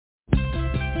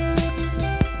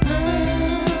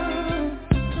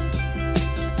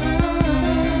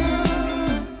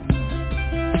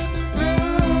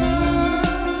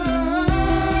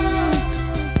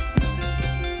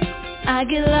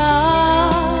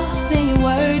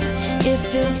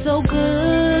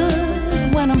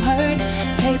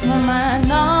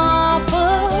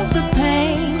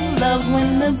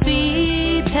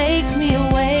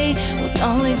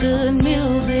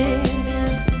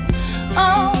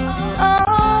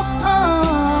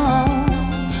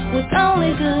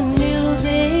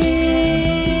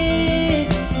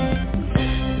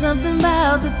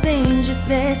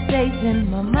in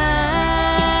my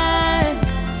mind.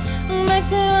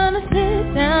 Makes me wanna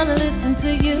sit down and listen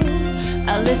to you.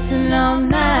 I listen all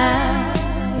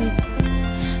night.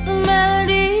 The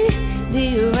melody, the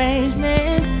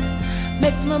arrangement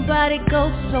makes my body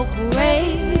go so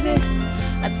crazy.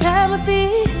 I tap my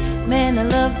feet, man, I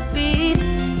love the beat.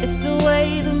 It's the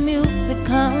way the music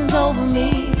comes over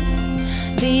me.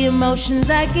 The emotions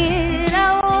I get,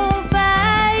 I won't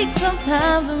fight.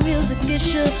 Sometimes the music is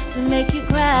sure to make you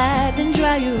cry, then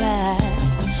dry your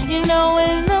eyes. You know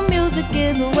when the music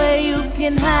is the way you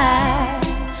can hide.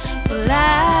 Well,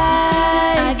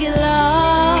 I get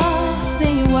lost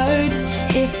in your words.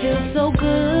 It feels so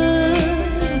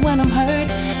good when I'm hurt.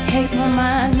 Take my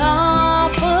mind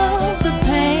off of the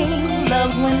pain.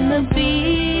 Love when the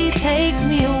beat takes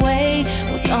me away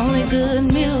with only good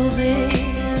music.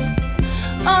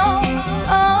 Oh,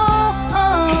 oh,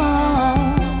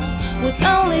 oh, with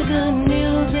only good music.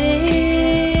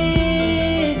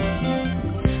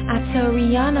 I tell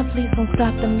Rihanna, please don't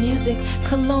stop the music.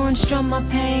 Lauren strum my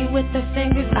pain with her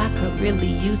fingers. I could really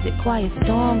use it. Quiet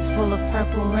storms full of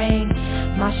purple rain.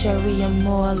 My Cherie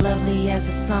more lovely as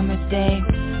a summer day.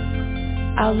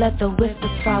 I'll let the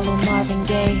whispers follow Marvin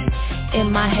Gaye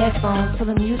in my headphones till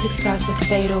the music starts to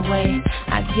fade away.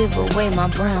 I give away my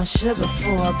brown sugar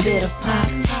for a bit of pop.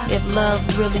 If love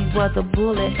really was a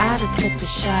bullet, I'd have took the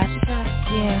shot.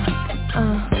 Yeah,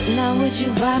 now would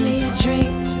you buy me a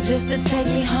drink just to take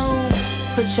me home?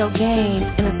 Put your game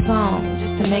in a song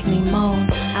just to make me moan.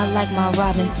 I like my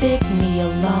Robin Thicke, me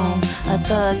alone. A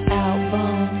thug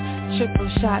album. Triple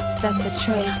shots, that's a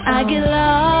trace. I get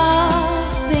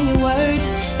lost in your words.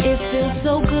 It feels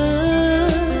so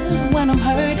good when I'm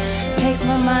hurt. Takes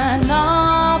my mind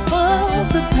off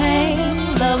of the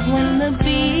pain. Love when the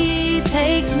beat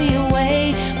takes me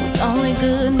away with only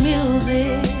good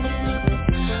music.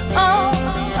 Oh,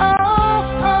 oh,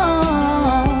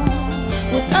 oh,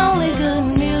 with only good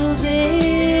music.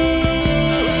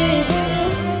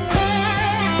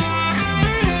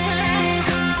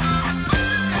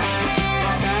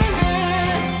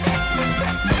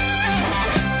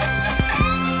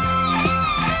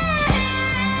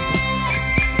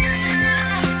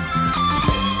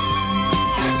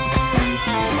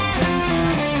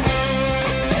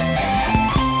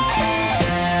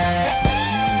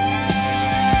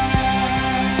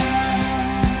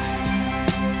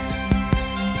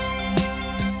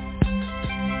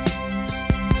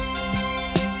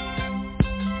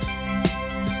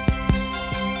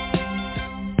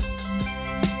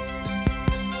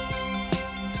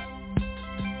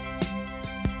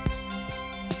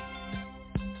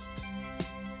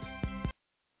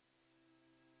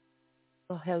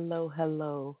 Hello,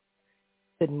 hello.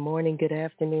 Good morning, good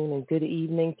afternoon, and good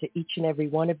evening to each and every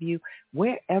one of you,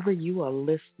 wherever you are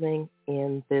listening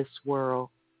in this world.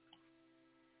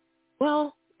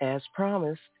 Well, as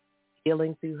promised,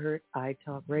 Healing Through Hurt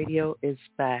iTalk Radio is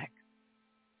back.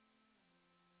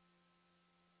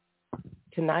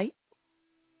 Tonight,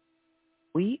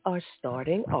 we are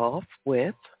starting off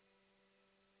with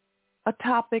a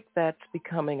topic that's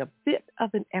becoming a bit of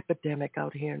an epidemic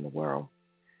out here in the world.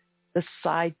 The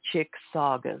side chick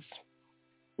sagas.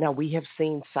 Now, we have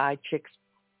seen side chicks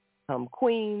become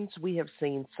queens. We have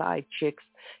seen side chicks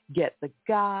get the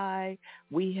guy.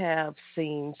 We have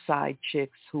seen side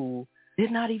chicks who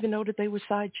did not even know that they were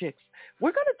side chicks.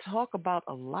 We're going to talk about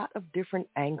a lot of different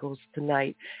angles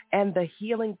tonight and the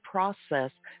healing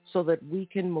process so that we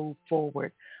can move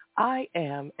forward. I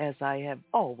am, as I have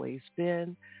always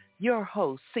been, your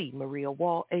host, C. Maria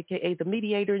Wall, a.k.a. the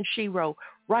mediator and Shiro,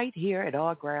 right here at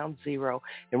our ground zero.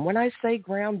 And when I say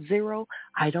ground zero,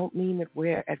 I don't mean that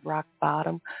we're at rock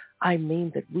bottom. I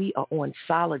mean that we are on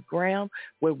solid ground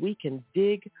where we can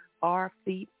dig our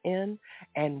feet in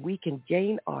and we can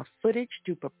gain our footage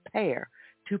to prepare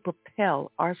to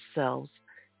propel ourselves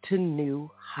to new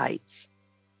heights.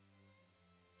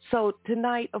 So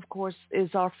tonight, of course,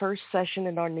 is our first session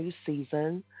in our new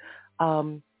season.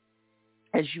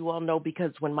 As you all know,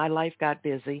 because when my life got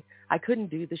busy, I couldn't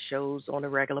do the shows on a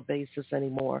regular basis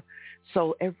anymore.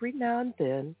 So every now and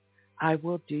then, I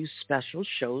will do special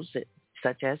shows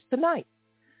such as tonight.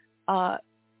 Our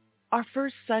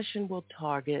first session will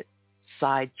target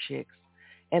side chicks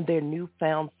and their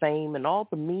newfound fame and all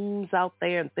the memes out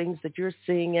there and things that you're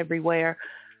seeing everywhere.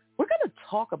 We're going to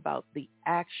talk about the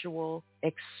actual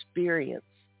experience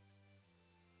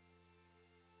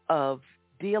of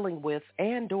dealing with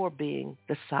and or being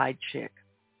the side chick.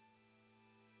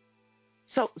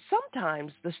 So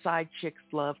sometimes the side chick's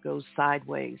love goes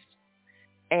sideways.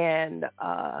 And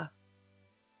how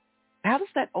does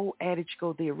that old adage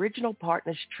go? The original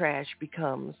partner's trash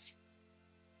becomes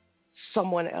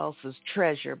someone else's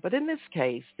treasure. But in this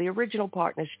case, the original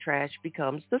partner's trash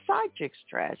becomes the side chick's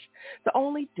trash. The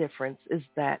only difference is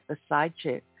that the side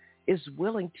chick is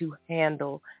willing to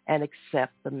handle and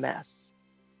accept the mess.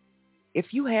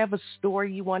 If you have a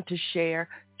story you want to share,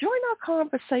 join our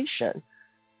conversation.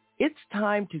 It's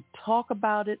time to talk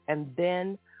about it and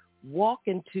then walk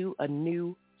into a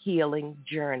new healing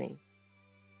journey.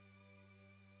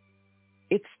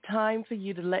 It's time for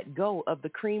you to let go of the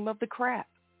cream of the crap.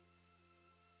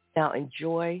 Now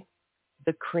enjoy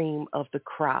the cream of the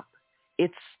crop.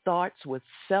 It starts with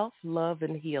self-love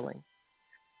and healing.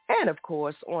 And, of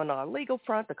course, on our legal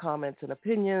front, the comments and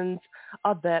opinions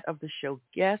are that of the show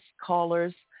guests,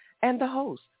 callers, and the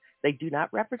host. They do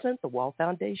not represent the Wall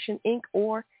Foundation, Inc.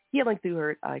 or Healing Through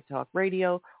Hurt iTalk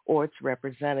Radio or its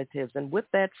representatives. And with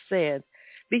that said,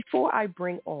 before I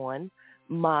bring on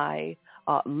my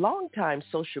longtime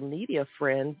social media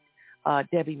friend,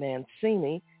 Debbie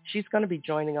Mancini, she's going to be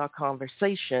joining our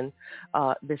conversation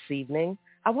this evening.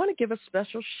 I want to give a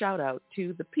special shout-out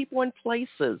to the people and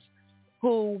places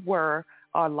who were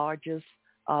our largest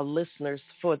listeners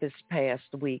for this past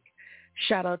week.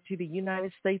 Shout out to the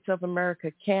United States of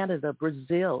America, Canada,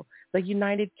 Brazil, the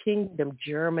United Kingdom,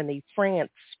 Germany,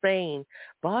 France, Spain,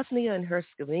 Bosnia and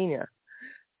Herzegovina,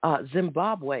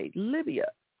 Zimbabwe, Libya,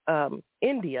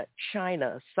 India,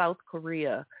 China, South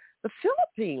Korea, the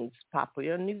Philippines,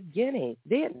 Papua New Guinea,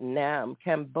 Vietnam,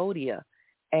 Cambodia,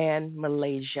 and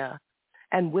Malaysia.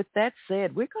 And with that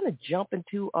said, we're going to jump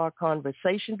into our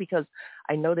conversation because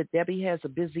I know that Debbie has a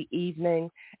busy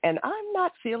evening and I'm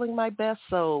not feeling my best.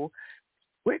 So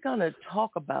we're going to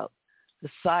talk about the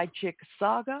side chick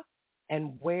saga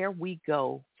and where we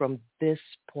go from this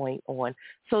point on.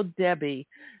 So Debbie,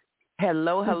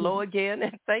 hello again.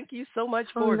 And thank you so much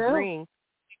for agreeing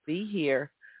to be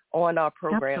here on our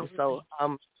program. Absolutely. So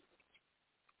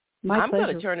I'm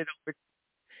going to turn it over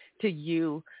to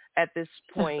you at this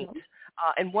point.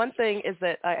 And one thing is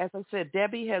that, as I said,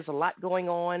 Debbie has a lot going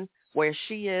on where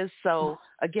she is. So,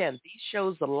 again, these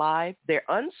shows are live. They're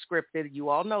unscripted. You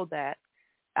all know that.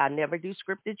 I never do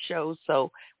scripted shows,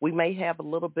 so we may have a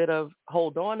little bit of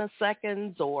hold on a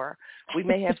second, or we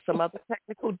may have some other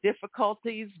technical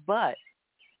difficulties. But,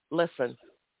 listen,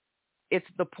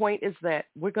 the point is that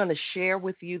we're going to share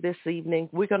with you this evening.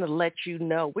 We're going to let you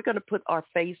know. We're going to put our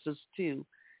faces to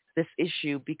this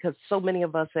issue because so many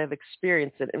of us have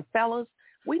experienced it. And fellas,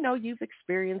 we know you've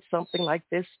experienced something like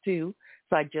this too.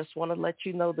 So I just want to let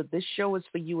you know that this show is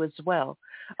for you as well.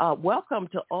 Welcome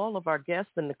to all of our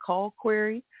guests in the call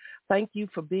query. Thank you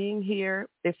for being here.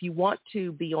 If you want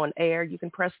to be on air, you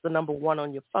can press the number 1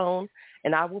 on your phone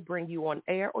and I will bring you on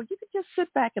air, or you can just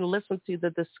sit back and listen to the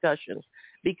discussion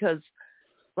because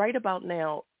right about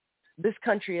now, this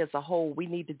country as a whole, we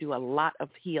need to do a lot of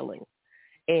healing.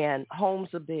 And homes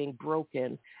are being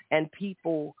broken and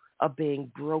people are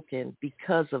being broken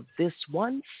because of this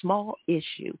one small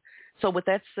issue. So with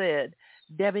that said,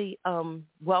 Debbie,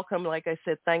 welcome. Like I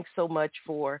said, thanks so much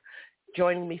for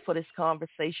joining me for this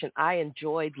conversation. I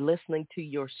enjoyed listening to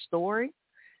your story.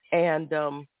 And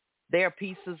there are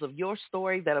pieces of your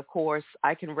story that, of course,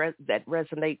 I can that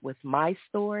resonate with my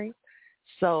story.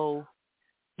 So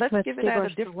let's give it a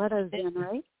different stilettos in,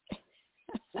 right?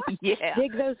 Yeah.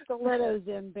 Dig those stilettos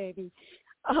in, baby.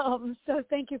 So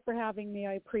thank you for having me.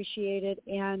 I appreciate it.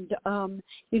 And,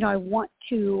 I want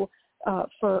to,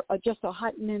 for just a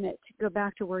hot minute, go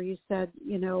back to where you said,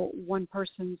 one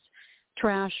person's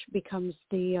trash becomes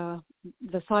the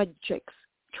side chick's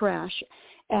trash.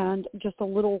 And just a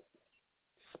little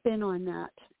spin on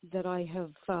that I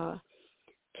have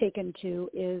taken to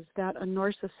is that a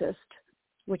narcissist,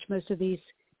 which most of these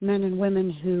men and women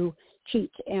who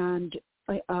cheat and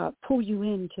pull you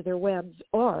into their webs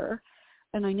are,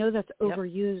 and I know that's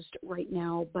overused right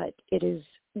now, but it is,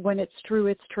 when it's true,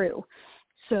 it's true.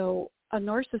 So a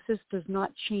narcissist does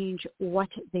not change what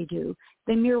they do.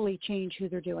 They merely change who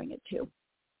they're doing it to.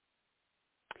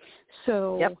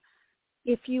 So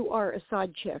if you are a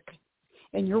side chick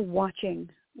and you're watching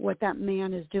what that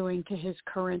man is doing to his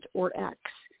current or ex,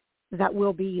 that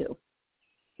will be you.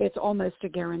 It's almost a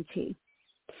guarantee.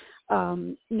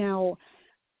 Now,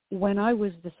 when I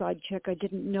was the side chick, I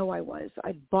didn't know I was.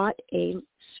 I bought a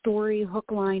story, hook,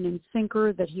 line, and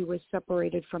sinker that he was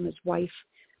separated from his wife.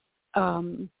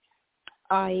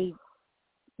 I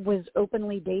was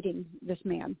openly dating this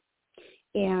man,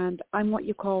 and I'm what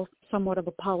you call somewhat of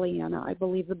a Pollyanna. I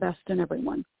believe the best in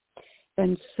everyone.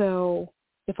 And so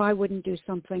if I wouldn't do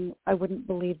something, I wouldn't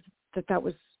believe that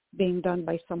was being done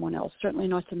by someone else, certainly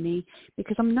not to me,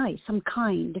 because I'm nice, I'm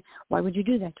kind. Why would you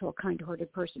do that to a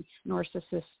kind-hearted person?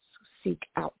 Narcissists seek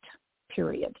out,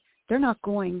 period. They're not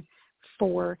going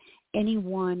for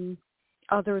anyone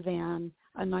other than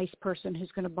a nice person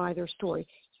who's going to buy their story,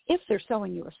 if they're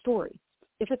selling you a story.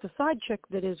 If it's a side chick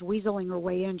that is weaseling her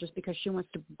way in just because she wants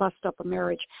to bust up a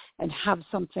marriage and have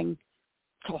something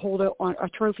to hold on, a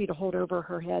trophy to hold over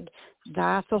her head,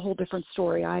 that's a whole different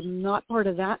story. I'm not part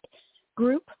of that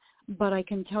group, but I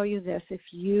can tell you this: if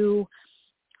you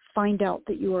find out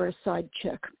that you are a side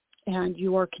chick and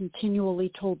you are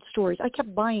continually told stories, I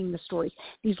kept buying the stories,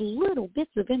 these little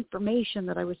bits of information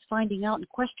that I was finding out and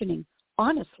questioning.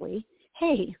 Honestly,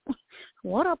 hey,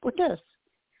 what up with this?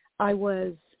 I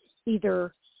was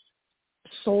either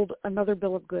sold another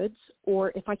bill of goods,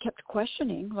 or if I kept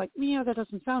questioning, like, yeah, that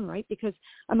doesn't sound right, because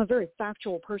I'm a very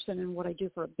factual person in what I do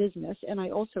for a business, and I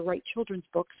also write children's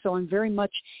books, so I'm very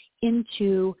much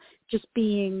into just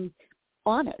being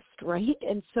honest, right?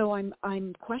 And so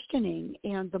I'm questioning,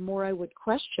 and the more I would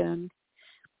question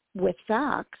with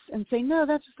facts and say, no,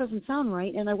 that just doesn't sound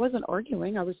right, and I wasn't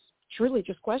arguing, I was truly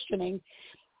just questioning,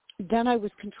 then I was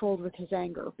controlled with his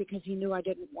anger, because he knew I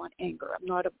didn't want anger.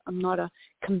 I'm not a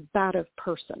combative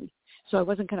person. So I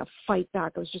wasn't going to fight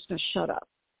back. I was just going to shut up.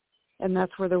 And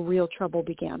that's where the real trouble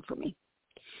began for me,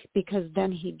 because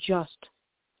then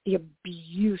the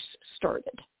abuse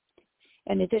started.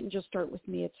 And it didn't just start with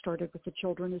me. It started with the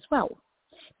children as well,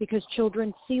 because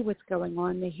children see what's going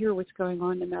on. They hear what's going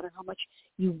on. No matter how much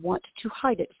you want to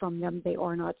hide it from them, they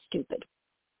are not stupid.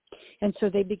 And so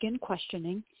they begin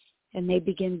questioning, and they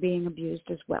begin being abused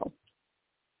as well.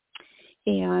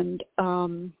 And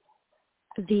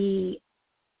the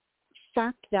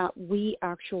fact that we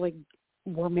actually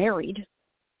were married,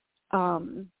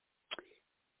 and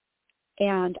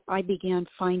I began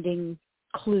finding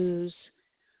clues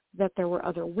that there were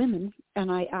other women,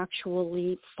 and I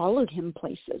actually followed him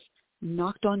places,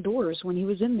 knocked on doors when he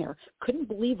was in there. Couldn't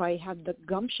believe I had the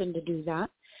gumption to do that,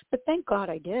 but thank God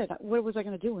I did. What was I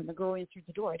going to do when the girl answered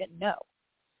the door? I didn't know.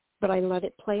 But I let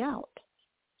it play out.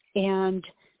 And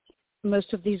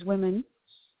most of these women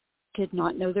did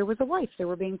not know there was a wife. They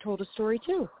were being told a story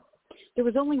too. There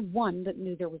was only one that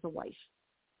knew there was a wife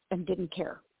and didn't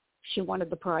care. She wanted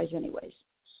the prize anyways.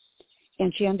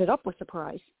 And she ended up with the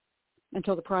prize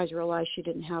until the prize realized she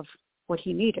didn't have what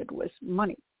he needed, was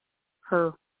money.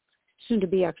 Her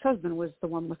soon-to-be ex-husband was the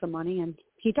one with the money, and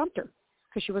he dumped her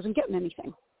because she wasn't getting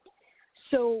anything.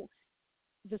 So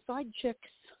the side chicks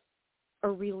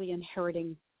are really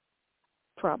inheriting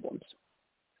problems.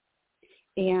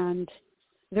 And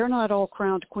they're not all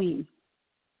crowned queen.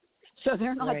 So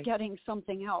they're not getting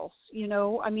something else, you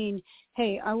know. I mean,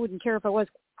 hey, I wouldn't care if I was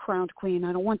crowned queen.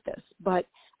 I don't want this. But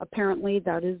apparently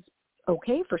that is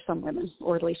okay for some women,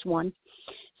 or at least one.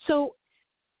 So,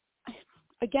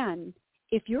 again,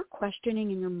 if you're questioning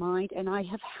in your mind, and I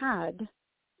have had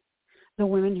the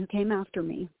women who came after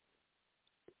me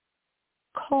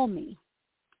call me,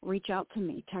 reach out to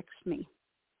me, text me,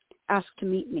 ask to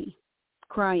meet me,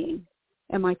 crying,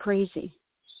 am I crazy?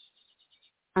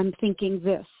 I'm thinking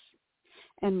this.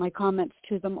 And my comments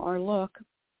to them are, look,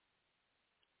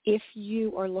 if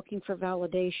you are looking for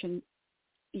validation,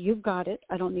 you've got it.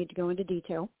 I don't need to go into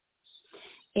detail.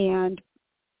 And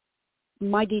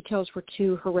my details were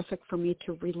too horrific for me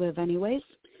to relive anyways.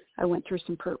 I went through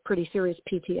some pretty serious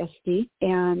PTSD,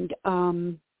 and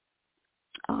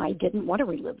I didn't want to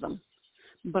relive them.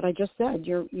 But I just said,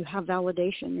 you have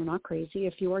validation. You're not crazy.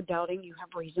 If you are doubting, you have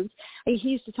reasons. He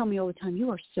used to tell me all the time, you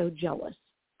are so jealous.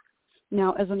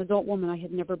 Now, as an adult woman, I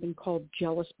had never been called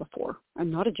jealous before.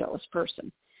 I'm not a jealous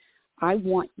person. I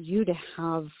want you to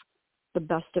have the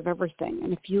best of everything.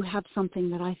 And if you have something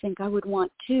that I think I would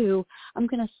want too, I'm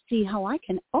going to see how I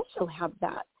can also have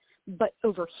that, but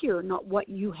over here, not what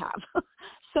you have.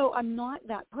 So I'm not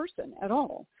that person at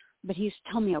all. But he used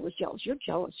to tell me I was jealous. You're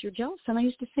jealous. You're jealous. And I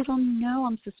used to say to him, no,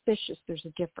 I'm suspicious. There's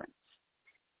a difference.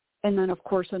 And then, of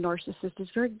course, a narcissist is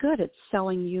very good at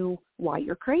selling you why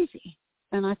you're crazy.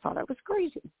 And I thought I was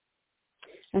crazy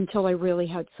until I really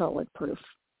had solid proof.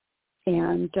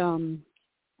 And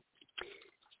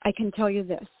I can tell you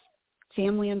this.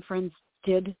 Family and friends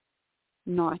did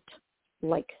not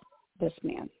like this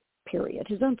man, period.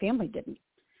 His own family didn't.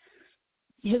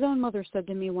 His own mother said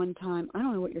to me one time, I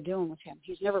don't know what you're doing with him.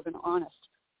 He's never been honest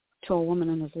to a woman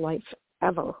in his life,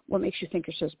 ever. What makes you think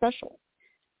you're so special?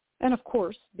 And, of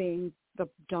course, being the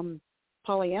dumb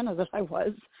Pollyanna that I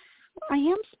was, I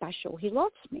am special. He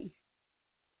loves me.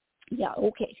 Yeah,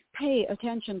 okay. Pay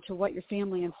attention to what your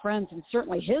family and friends, and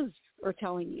certainly his, are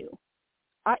telling you.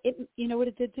 You know what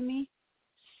it did to me?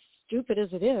 Stupid as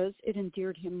it is, it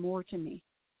endeared him more to me.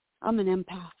 I'm an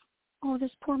empath. Oh,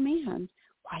 this poor man.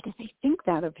 Why do they think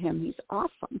that of him? He's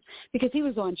awesome. Because he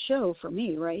was on show for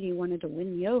me, right? He wanted to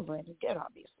win me over, and he did,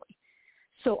 obviously.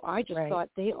 So I just thought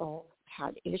they all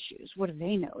had issues. What do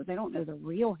they know? They don't know the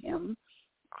real him.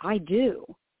 I do.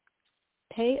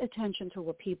 Pay attention to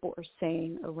what people are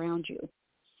saying around you.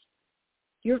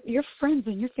 Your friends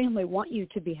and your family want you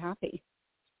to be happy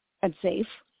and safe.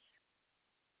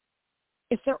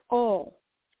 If they're all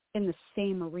in the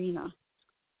same arena,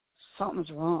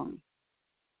 something's wrong.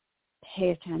 Pay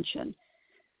attention.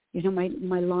 You know,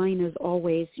 my line is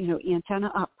always, you know,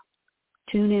 antenna up.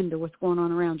 Tune in to what's going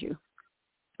on around you.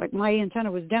 Like my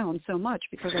antenna was down so much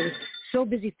because I was so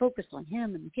busy focused on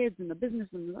him and the kids and the business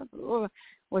and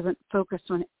wasn't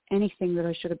focused on anything that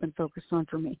I should have been focused on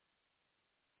for me.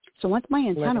 So once my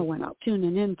antenna went up,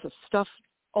 tuning in to stuff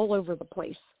all over the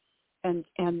place and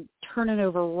turning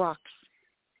over rocks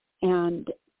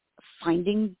and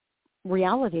finding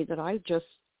reality that I just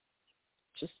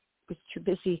was too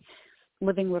busy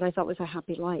living what I thought was a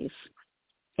happy life,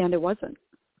 and it wasn't.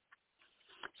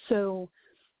 So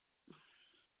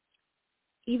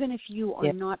even if you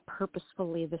are not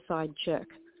purposefully the side chick,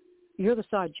 you're the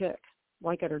side chick,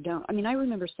 like it or don't. I mean, I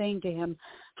remember saying to him,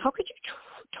 how could you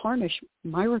tarnish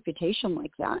my reputation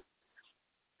like that?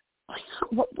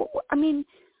 I mean,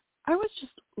 I was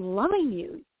just loving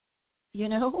you, you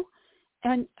know?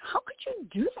 And how could you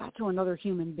do that to another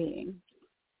human being?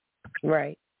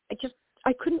 Right.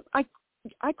 I couldn't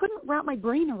wrap my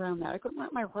brain around that. I couldn't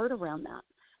wrap my heart around that.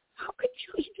 How could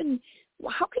you think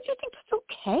that's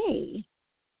okay?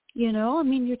 You know, I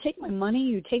mean, you take my money,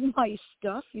 you take my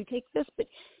stuff, you take this, but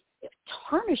it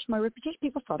tarnished my reputation.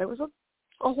 People thought I was a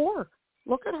whore.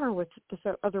 Look at her with this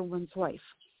other one's wife.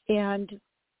 And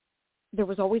there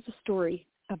was always a story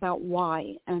about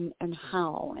why and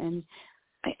how. And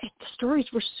the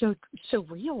stories were so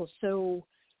real. So,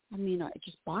 I mean, I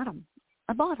just bought them.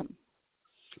 I bought them.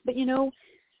 But, you know,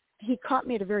 he caught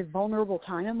me at a very vulnerable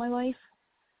time in my life.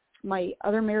 My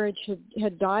other marriage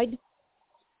had died.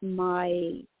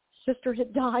 My sister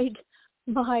had died.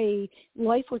 My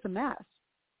life was a mess.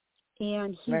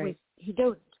 And he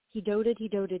doted.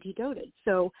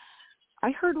 So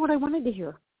I heard what I wanted to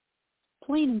hear,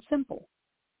 plain and simple.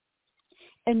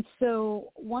 And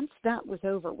so once that was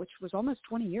over, which was almost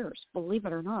 20 years, believe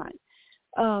it or not,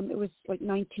 it was like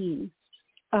 19.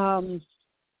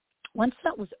 Once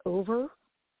that was over,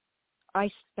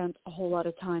 I spent a whole lot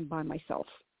of time by myself,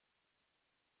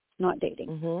 not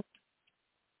dating,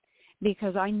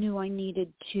 because I knew I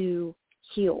needed to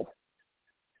heal,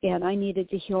 and I needed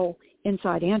to heal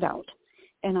inside and out,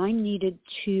 and I needed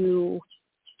to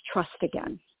trust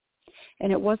again.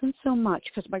 And it wasn't so much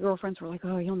because my girlfriends were like,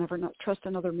 oh, you'll never not trust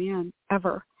another man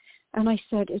ever. And I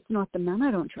said, it's not the men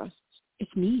I don't trust.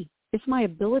 It's me. It's my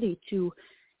ability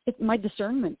it's my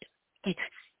discernment. Like,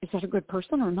 is that a good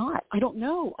person or not? I don't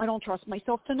know. I don't trust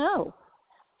myself to know.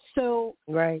 So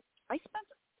I spent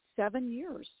 7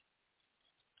 years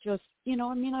just, you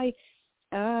know, I mean, I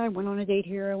went on a date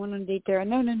here. I went on a date there.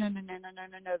 No.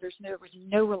 There was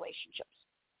no relationships.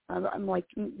 I'm like,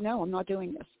 no, I'm not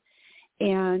doing this.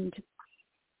 And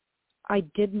I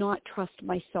did not trust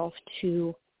myself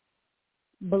to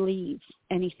believe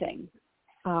anything.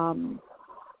 And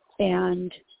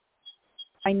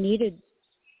I needed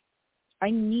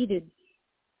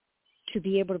to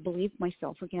be able to believe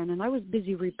myself again. And I was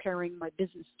busy repairing my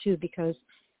business too, because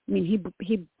I mean,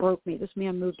 he broke me. This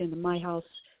man moved into my house.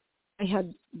 I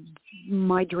had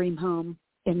my dream home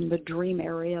in the dream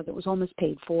area that was almost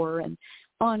paid for, and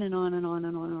on and on and on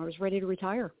and on. I was ready to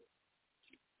retire.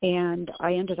 And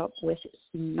I ended up with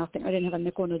nothing. I didn't have a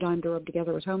nickel and a dime to rub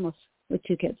together. I was homeless with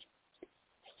 2 kids.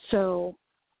 So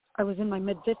I was in my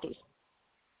mid-50s.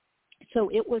 So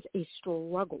it was a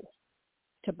struggle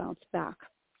to bounce back.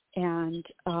 And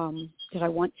did I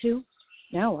want to?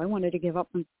 No, I wanted to give up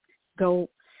and go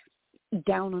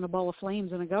down on a ball of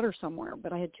flames in a gutter somewhere.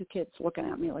 But I had 2 kids looking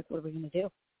at me like, what are we going to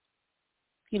do?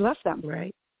 He left them.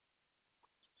 Right.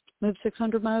 Moved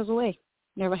 600 miles away.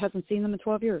 Never hasn't seen them in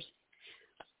 12 years.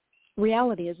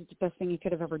 Reality is it's the best thing he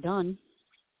could have ever done.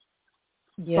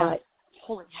 Yeah. But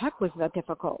holy heck, was that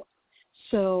difficult.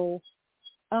 So,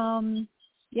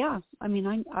 yeah, I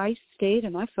mean, I stayed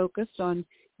and I focused on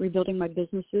rebuilding my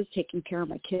businesses, taking care of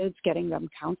my kids, getting them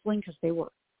counseling because they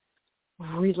were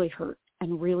really hurt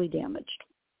and really damaged.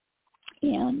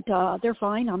 And they're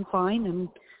fine. I'm fine. And,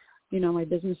 you know, my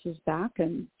business is back.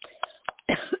 And,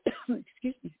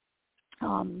 excuse me,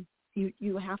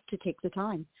 you have to take the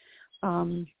time.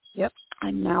 Yep.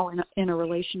 I'm now in a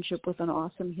relationship with an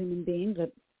awesome human being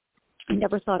that I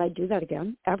never thought I'd do that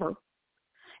again, ever.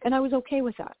 And I was okay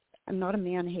with that. I'm not a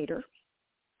man hater.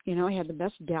 You know, I had the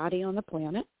best daddy on the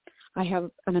planet. I have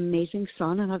an amazing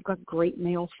son, and I've got great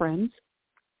male friends.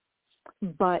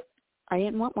 But I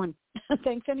didn't want one.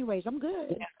 Thanks anyways. I'm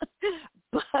good. Yeah.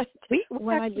 But we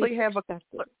when actually I have a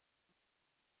caller.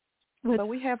 So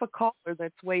we have a caller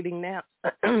that's waiting now.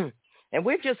 And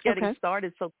we're just getting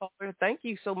started. So, caller, thank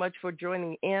you so much for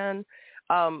joining in.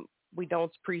 We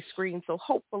don't pre-screen, so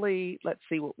hopefully, let's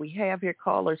see what we have here.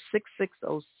 Caller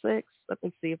 6606. Let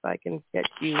me see if I can get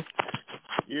you.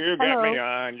 You got me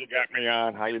on. You got me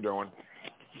on. How you doing?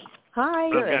 Hi.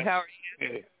 Good. How are you?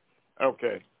 Hey.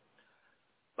 Okay.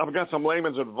 I've got some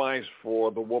layman's advice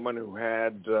for the woman who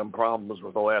had problems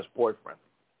with her last boyfriend.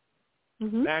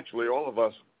 Mm-hmm. Naturally, all of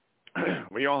us,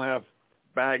 we all have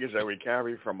baggage that we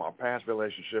carry from our past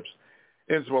relationships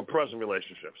into our present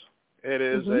relationships. It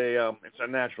is it's a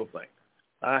natural thing.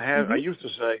 I used to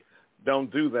say,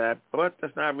 don't do that, but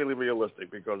that's not really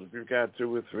realistic because if you've got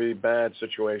 2 or 3 bad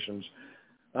situations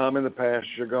in the past,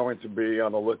 you're going to be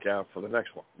on the lookout for the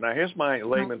next one. Now, here's my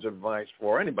layman's advice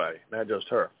for anybody, not just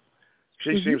her.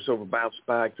 She seems to have bounced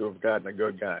back to have gotten a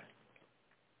good guy.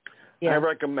 Yeah. I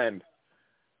recommend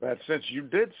that since you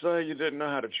did say you didn't know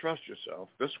how to trust yourself,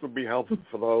 this would be helpful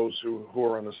for those who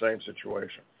are in the same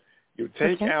situation. You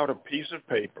take out a piece of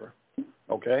paper,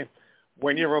 okay,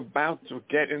 when you're about to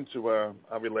get into a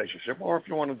relationship, or if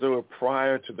you want to do it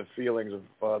prior to the feelings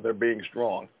of there being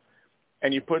strong,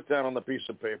 and you put down on the piece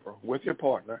of paper with your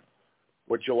partner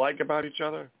what you like about each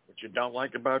other, what you don't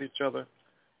like about each other,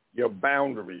 your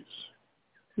boundaries,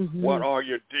 what are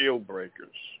your deal breakers.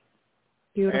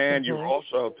 Beautiful. And you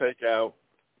also take out,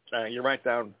 you write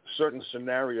down certain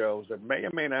scenarios that may or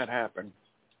may not happen,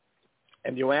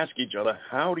 and you ask each other,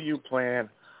 how do you plan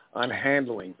on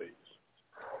handling these?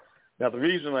 Now, the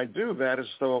reason I do that is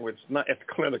so it's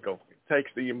clinical. It takes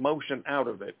the emotion out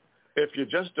of it. If you're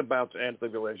just about to enter the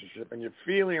relationship and you're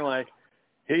feeling like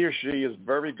he or she is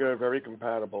very good, very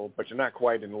compatible, but you're not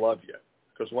quite in love yet.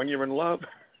 Because when you're in love,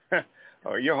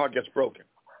 your heart gets broken.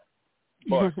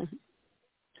 But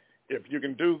if you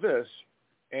can do this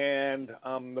and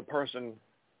the person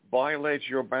violates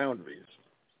your boundaries,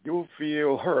 you'll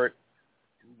feel hurt,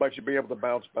 but you'll be able to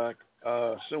bounce back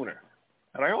sooner.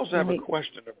 And I also have a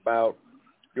question about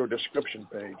your description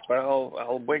page, but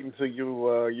I'll wait until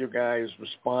you guys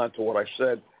respond to what I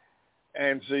said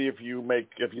and see if you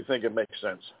think it makes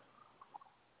sense.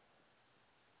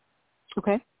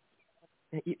 Okay.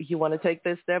 You want to take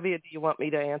this, Debbie, or do you want me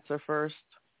to answer first?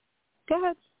 Go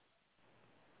ahead.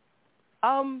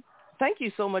 Thank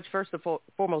you so much, first and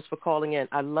foremost, for calling in.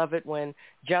 I love it when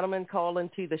gentlemen call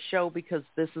into the show because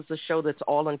this is a show that's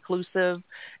all-inclusive,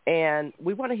 and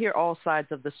we want to hear all sides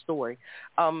of the story.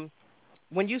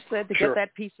 When you said to get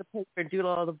that piece of paper and do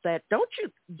all of that,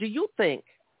 do you think,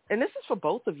 and this is for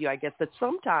both of you, I guess, that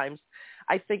sometimes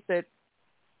I think that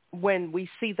when we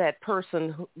see that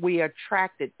person, we are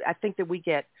attracted. I think that we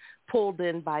get pulled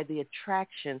in by the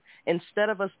attraction instead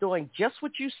of us doing just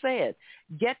what you said,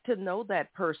 get to know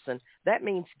that person. That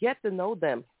means get to know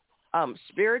them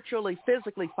spiritually,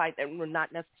 physically, fight them. We're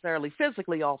not necessarily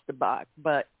physically off the box,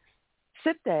 but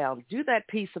sit down, do that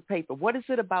piece of paper. What is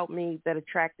it about me that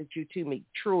attracted you to me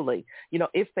truly?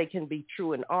 If they can be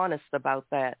true and honest about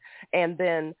that. And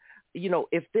then,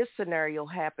 if this scenario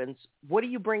happens, what are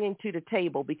you bringing to the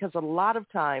table? Because a lot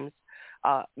of times,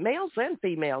 males and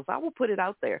females, I will put it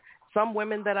out there. Some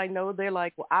women that I know, they're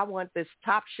like, well, I want this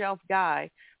top shelf guy,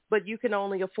 but you can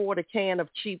only afford a can of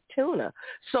cheap tuna.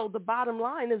 So the bottom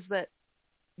line is that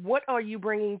what are you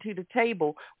bringing to the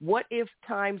table? What if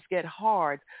times get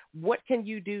hard? What can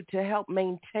you do to help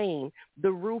maintain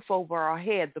the roof over our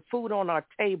head, the food on our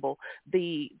table,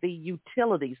 the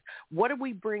utilities? What are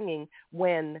we bringing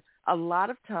when a lot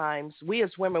of times we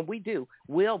as women,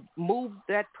 we'll move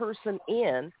that person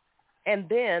in and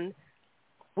then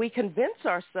we convince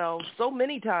ourselves so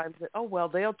many times that, oh, well,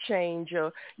 they'll change.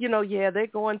 They're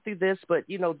going through this, but,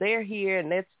 they're here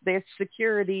and that's their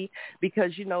security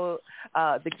because,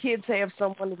 the kids have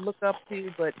someone to look up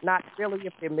to, but not really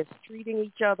if they're mistreating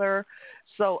each other.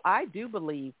 So I do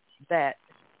believe that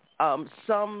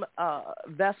some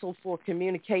vessel for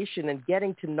communication and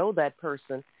getting to know that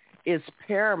person is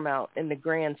paramount in the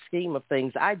grand scheme of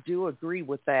things. I do agree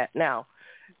with that. Now,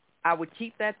 I would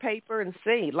keep that paper and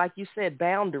see, like you said,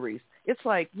 boundaries. It's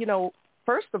like,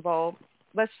 first of all,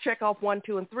 let's check off 1,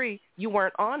 2, and 3. You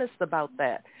weren't honest about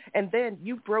that. And then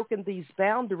you've broken these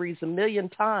boundaries a million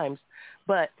times.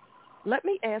 But let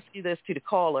me ask you this to the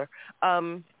caller.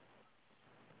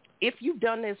 If you've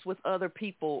done this with other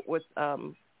people, with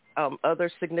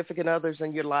other significant others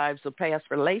in your lives or past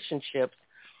relationships,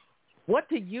 what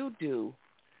do you do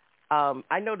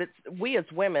I know that we as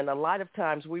women, a lot of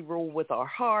times we rule with our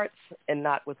hearts and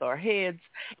not with our heads,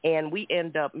 and we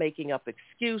end up making up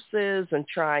excuses and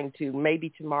trying to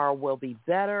maybe tomorrow will be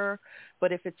better.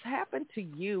 But if it's happened to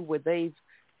you where they've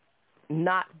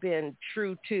not been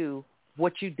true to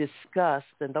what you discussed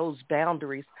and those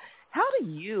boundaries, how do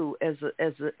you as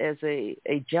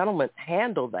a gentleman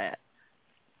handle that?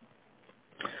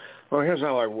 Well, here's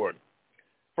how I would.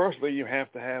 Firstly, you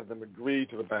have to have them agree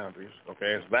to the boundaries,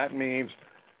 okay? So that means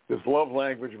this love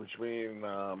language between,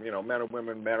 men and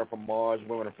women, men are from Mars,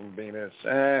 women are from Venus,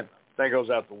 and that goes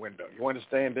out the window. You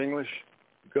understand English?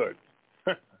 Good.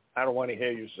 I don't want to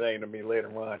hear you saying to me later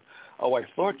on, oh, I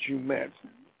thought you meant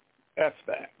F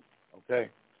that, okay?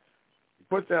 You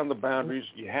put down the boundaries,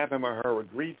 you have him or her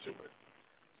agree to it.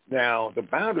 Now, the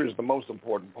boundary is the most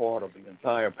important part of the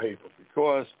entire paper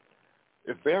because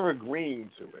if they're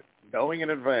agreeing to it, knowing in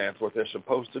advance what they're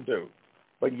supposed to do,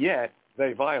 but yet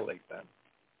they violate them.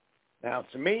 Now,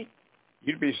 to me,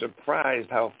 you'd be surprised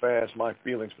how fast my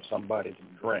feelings for somebody can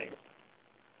drain.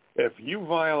 If you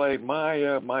violate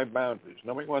my boundaries,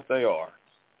 knowing what they are,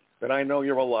 then I know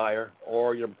you're a liar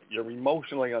or you're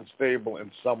emotionally unstable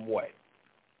in some way.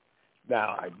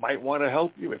 Now, I might want to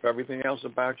help you if everything else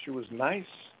about you is nice,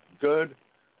 good,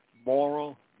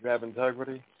 moral, you have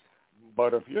integrity.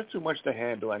 But if you're too much to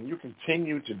handle and you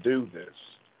continue to do this,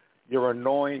 you're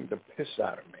annoying the piss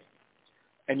out of me.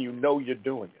 And you know you're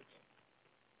doing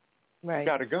it. Right. You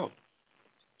got to go.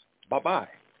 Bye-bye.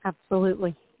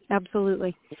 Absolutely.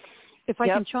 Absolutely. If I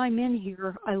can chime in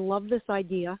here, I love this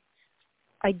idea.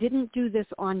 I didn't do this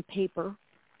on paper,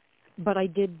 but I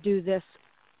did do this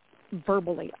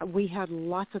verbally. We had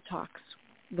lots of talks,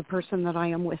 the person that I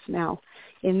am with now,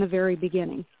 in the very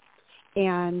beginning.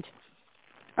 And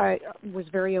I was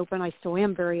very open. I still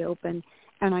am very open.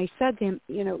 And I said to him,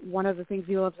 one of the things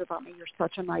he loves about me, you're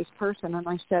such a nice person. And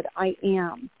I said, I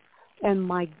am. And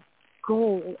my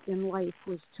goal in life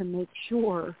was to make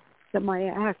sure that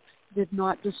my ex did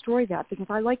not destroy that because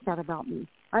I like that about me.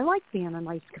 I like being a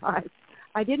nice guy.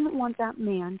 I didn't want that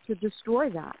man to destroy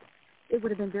that. It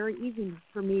would have been very easy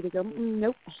for me to go,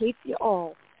 nope, hate you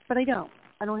all. But I don't.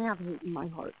 I don't have hate in my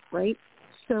heart, right?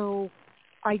 So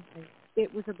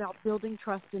it was about building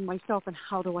trust in myself and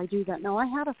how do I do that. Now, I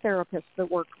had a therapist that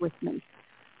worked with me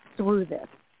through this.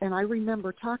 And I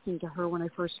remember talking to her when I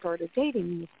first started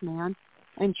dating this man.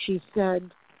 And she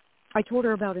said, I told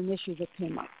her about an issue that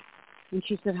came up. And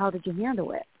she said, how did you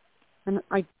handle it? And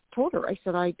I told her, I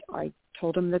said, I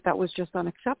told him that was just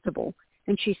unacceptable.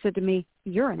 And she said to me,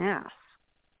 you're an ass.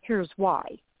 Here's why.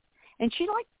 And she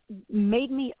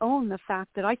made me own the fact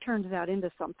that I turned that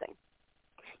into something.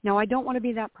 Now, I don't want to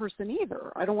be that person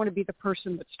either. I don't want to be the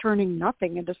person that's turning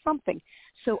nothing into something.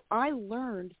 So I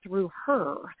learned through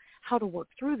her how to work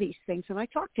through these things. And I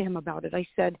talked to him about it. I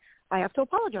said, I have to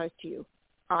apologize to you.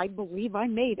 I believe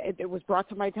it was brought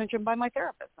to my attention by my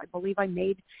therapist. I believe I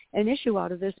made an issue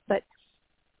out of this. But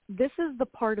this is the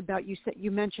part about,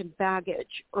 you mentioned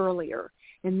baggage earlier.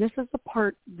 And this is the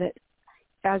part that,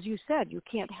 as you said, you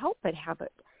can't help but have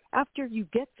it. After you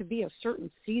get to be a certain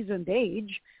seasoned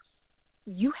age,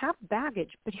 you have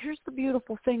baggage. But here's the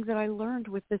beautiful thing that I learned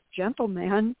with this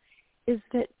gentleman is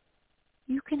that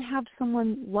you can have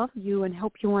someone love you and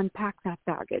help you unpack that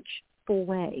baggage full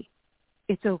way.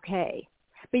 It's okay.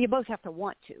 But you both have to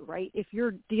want to, right? If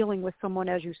you're dealing with someone,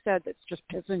 as you said, that's just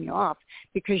pissing you off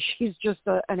because she's just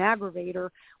an aggravator,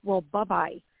 well,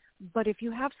 bye-bye. But if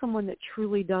you have someone that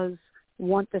truly does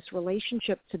want this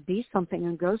relationship to be something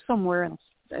and go somewhere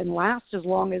and last as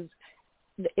long as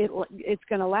it's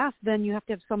going to last, then you have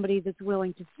to have somebody that's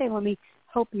willing to say, let me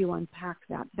help you unpack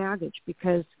that baggage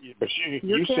because but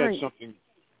you said something.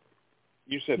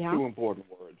 You said two important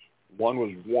words. One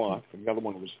was want, and the other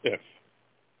one was if.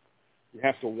 You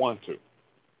have to want to.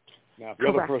 Now, if the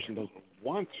other person doesn't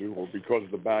want to, or because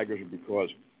of the baggage, or because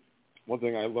one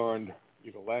thing I learned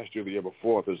either last year or the year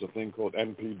before, there's a thing called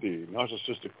NPD,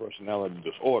 narcissistic personality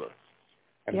disorder.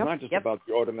 And it's not just about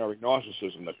the ordinary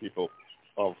narcissism that people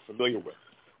are familiar with.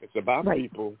 It's about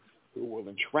people who will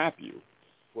entrap you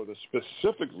for the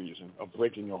specific reason of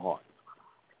breaking your heart.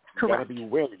 You've got to be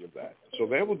wary of that. So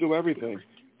they will do everything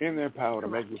in their power to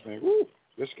make you think, ooh,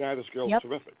 this girl is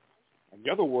terrific. And the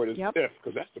other word is if,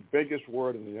 because that's the biggest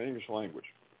word in the English language.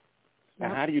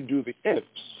 Now, how do you do the ifs,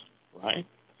 right?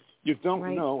 You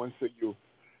don't know until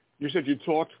you said you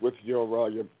talked with your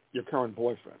current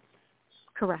boyfriend.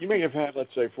 Correct. You may have had,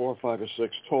 let's say, 4 or 5 or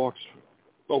 6 talks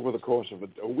over the course of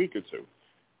a week or two.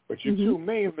 But you two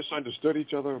may have misunderstood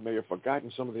each other, may have forgotten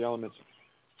some of the elements.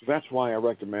 So that's why I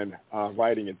recommend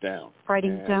writing it down.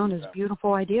 Writing it down is a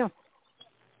beautiful idea.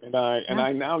 And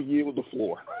I now yield the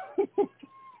floor.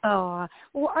 Oh,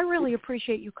 well, I really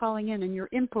appreciate you calling in, and your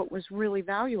input was really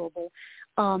valuable.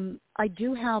 I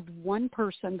do have one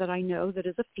person that I know that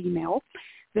is a female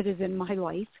that is in my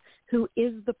life who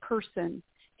is the person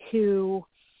who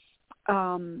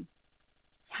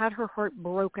had her heart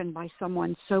broken by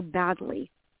someone so badly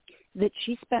that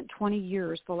she spent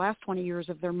the last 20 years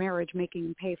of their marriage making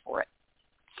them pay for it.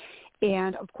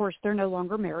 And, of course, they're no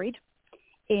longer married.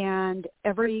 And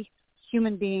every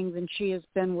human being that she has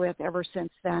been with ever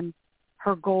since then,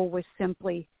 her goal was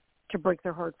simply to break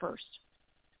their heart first.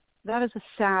 That is a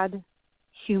sad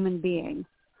human being.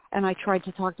 And I tried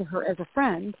to talk to her as a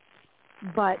friend,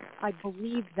 but I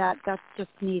believe that just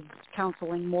needs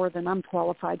counseling more than I'm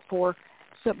qualified for.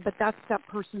 So, but that's that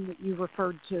person that you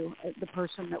referred to, the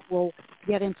person that will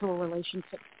get into a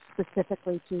relationship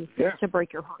specifically to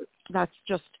break your heart. That's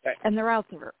just, and they're out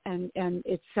there, and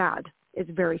it's sad. It's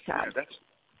very sad.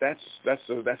 Yeah, that's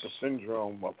a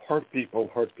syndrome of hurt people.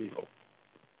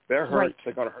 They're hurt, right.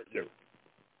 They're going to hurt you.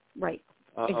 Right.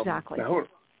 Exactly. Now,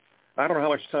 I don't know how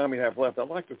much time we have left. I'd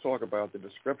like to talk about the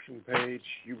description page.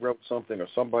 You wrote something, or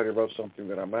somebody wrote something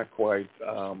that I'm not quite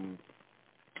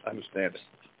understanding.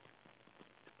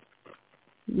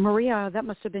 Maria, that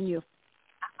must have been you.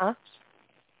 Huh?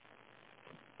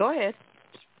 Go ahead.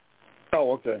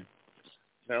 Oh, okay.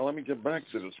 Now let me get back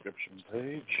to the description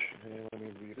page and let me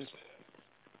read it.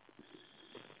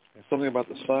 There's something about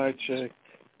the side chick.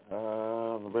 The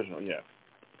original, yeah.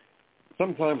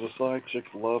 Sometimes a side chick's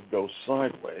love goes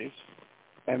sideways,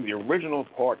 and the original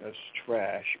partner's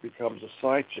trash becomes a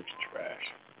side chick's trash.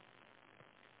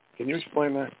 Can you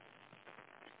explain that?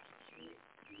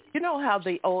 You know how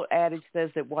the old adage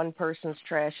says that one person's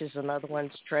trash is another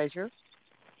one's treasure?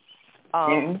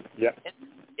 Yeah.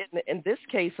 In this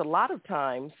case, a lot of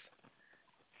times,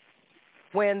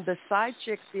 when the side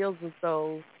chick feels as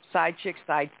though, side chick,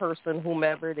 side person,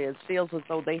 whomever it is, feels as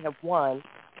though they have won,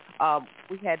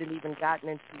 we hadn't even gotten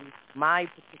into my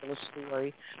particular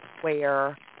story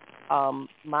where hold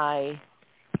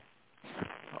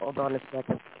on a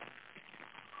second.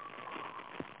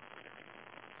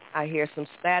 I hear some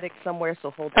static somewhere,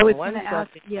 so hold on one second.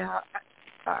 Ask, yeah,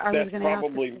 I was going to ask.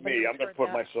 That's probably me. I'm going to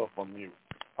put myself on mute.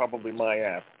 Probably my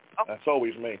app. Oh. That's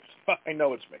always me. I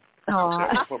know it's me. I'm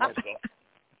going to put myself.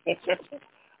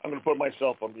 I'm going to put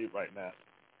myself on mute right now.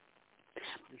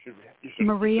 You should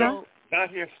Maria? Not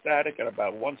hear static in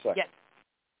about 1 second. Yes.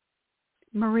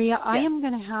 Maria, I am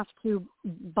going to have to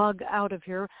bug out of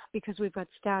here because we've got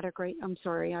static, right? I'm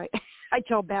sorry. I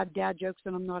tell bad dad jokes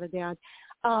and I'm not a dad.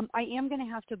 I am going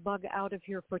to have to bug out of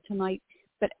here for tonight,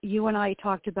 but you and I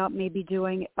talked about maybe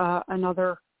doing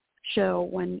another show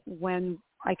when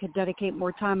I could dedicate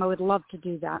more time. I would love to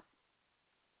do that.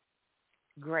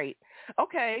 Great.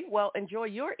 Okay. Well, enjoy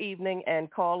your evening, and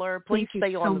caller, please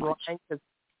stay on the line because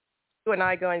you and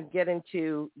I are going to get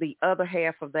into the other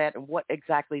half of that and what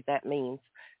exactly that means.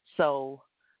 So,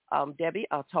 Debbie,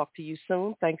 I'll talk to you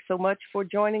soon. Thanks so much for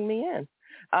joining in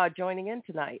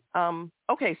tonight.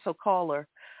 Okay, so caller,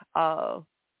 the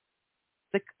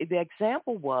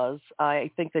example was,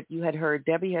 I think that you had heard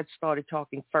Debbie had started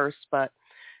talking first, but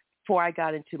before I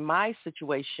got into my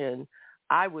situation,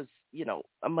 I was,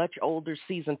 a much older,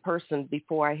 seasoned person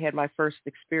before I had my first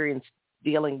experience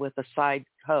dealing with a side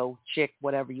hoe, chick,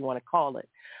 whatever you want to call it.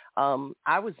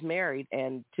 I was married,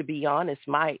 and to be honest,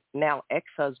 my now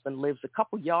ex-husband lives a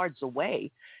couple yards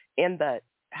away in the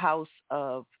house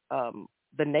of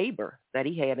the neighbor that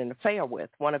he had an affair with,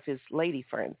 one of his lady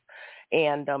friends.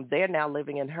 And they're now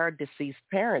living in her deceased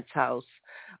parents' house.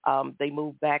 They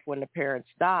moved back when the parents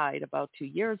died about 2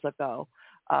 years ago.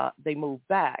 They moved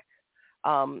back.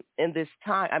 In this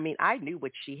time, I knew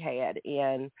what she had.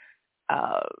 And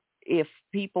if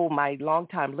people, my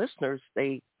longtime listeners,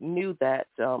 they knew that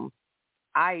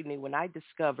I knew when I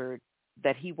discovered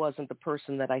that he wasn't the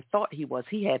person that I thought he was.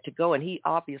 He had to go, and he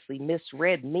obviously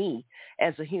misread me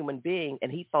as a human being,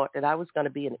 and he thought that I was going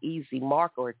to be an easy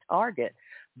mark or a target.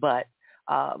 But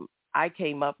I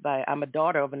came up I'm a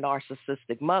daughter of a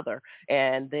narcissistic mother,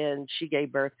 and then she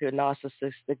gave birth to a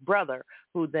narcissistic brother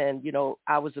who then,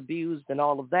 I was abused and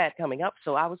all of that coming up.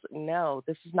 So I was, no,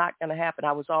 this is not going to happen.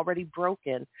 I was already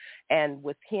broken. And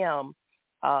with him,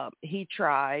 I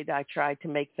tried to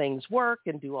make things work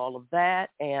and do all of that.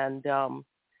 And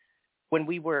when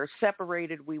we were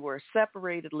separated,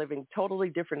 living totally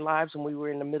different lives when we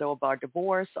were in the middle of our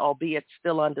divorce, albeit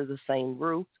still under the same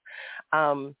roof.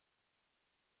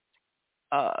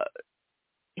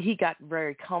 He got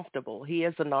very comfortable. He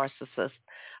is a narcissist,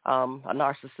 a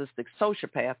narcissistic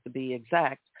sociopath to be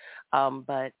exact.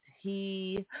 But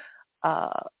he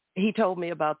told me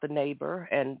about the neighbor,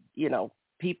 and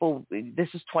people, this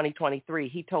is 2023.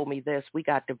 He told me this. We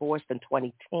got divorced in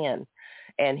 2010,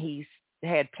 and he's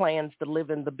had plans to live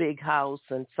in the big house,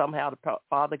 and somehow the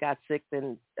father got sick,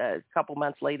 then a couple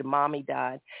months later mommy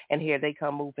died, and here they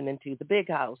come moving into the big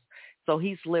house. So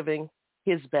he's living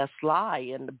his best life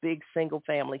in the big single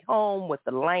family home with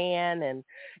the land,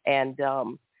 and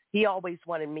he always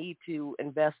wanted me to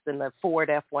invest in a Ford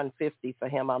F-150 for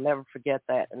him. I'll never forget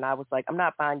that. And I was like, I'm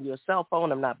not buying you a cell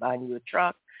phone, I'm not buying you a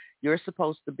truck. You're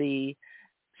supposed to be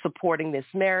supporting this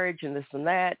marriage and this and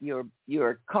that. You're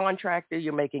a contractor.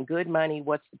 You're making good money.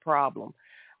 What's the problem?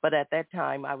 But at that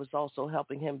time, I was also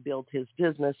helping him build his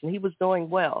business, and he was doing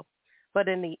well. But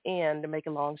in the end, to make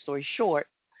a long story short,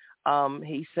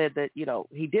 he said that,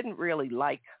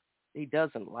 he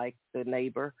doesn't like the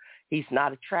neighbor. He's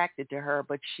not attracted to her,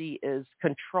 but she is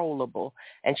controllable,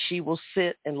 and she will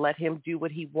sit and let him do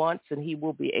what he wants, and he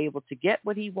will be able to get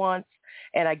what he wants.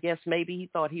 And I guess maybe he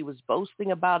thought he was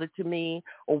boasting about it to me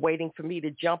or waiting for me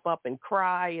to jump up and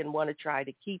cry and want to try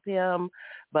to keep him.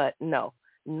 But no,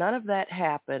 none of that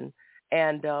happened.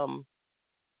 And,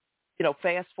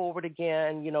 fast forward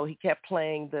again, he kept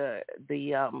playing the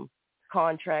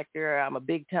contractor. I'm a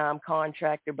big time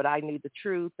contractor, but I knew the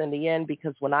truth in the end,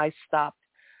 because when I stopped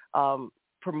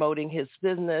promoting his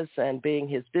business and being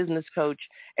his business coach,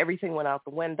 everything went out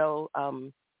the window.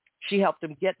 She helped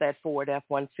him get that Ford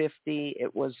F-150.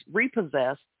 It was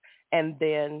repossessed. And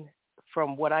then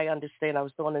from what I understand, I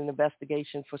was doing an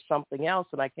investigation for something else,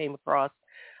 and I came across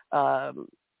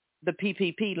the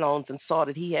PPP loans and saw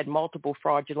that he had multiple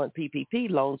fraudulent PPP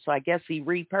loans. So I guess he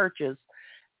repurchased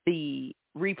the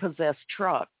repossessed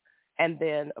truck, and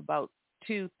then about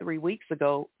 2-3 weeks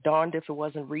ago, darned if it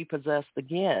wasn't repossessed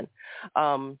again.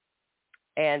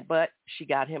 But she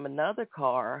got him another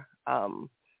car,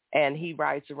 and he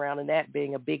rides around in that,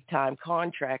 being a big time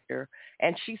contractor,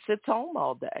 and she sits home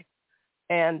all day.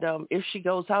 And if she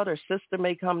goes out, her sister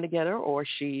may come together, or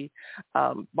she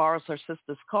borrows her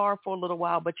sister's car for a little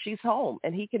while, but she's home,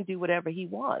 and he can do whatever he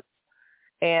wants.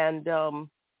 And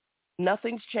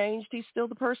nothing's changed. He's still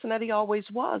the person that he always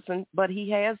was. But he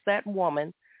has that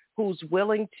woman who's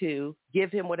willing to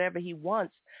give him whatever he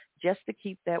wants just to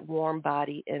keep that warm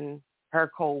body in her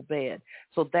cold bed.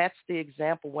 So that's the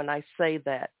example when I say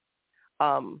that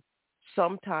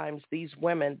sometimes these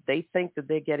women, they think that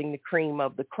they're getting the cream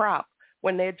of the crop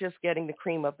when they're just getting the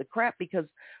cream of the crop, because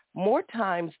more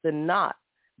times than not,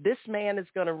 this man is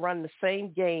going to run the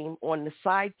same game on the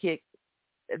side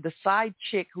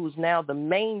chick who's now the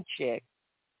main chick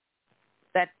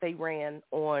that they ran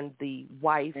on the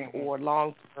wife or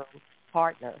long-term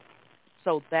partner.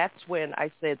 So that's when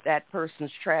I said that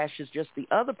person's trash is just the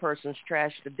other person's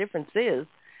trash. The difference is,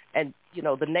 and,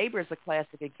 the neighbor is a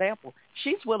classic example.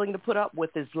 She's willing to put up with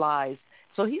his lies.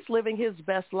 So he's living his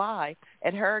best lie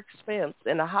at her expense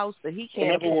in a house that he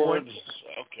can't afford. In other words,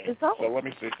 okay, so let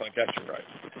me see if I got you right.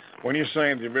 When you're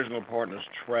saying the original partner's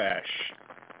trash,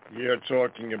 you're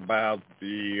talking about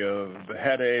the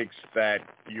headaches that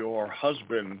your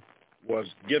husband was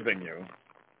giving you,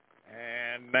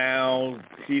 and now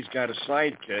he's got a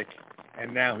sidekick,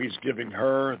 and now he's giving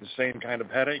her the same kind of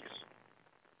headaches?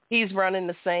 He's running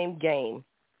the same game.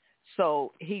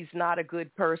 So he's not a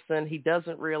good person. He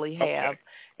doesn't really have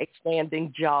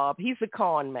expanding job. He's a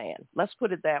con man. Let's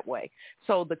put it that way.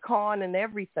 So the con and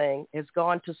everything has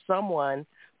gone to someone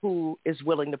who is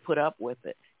willing to put up with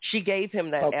it. She gave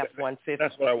him that F-150.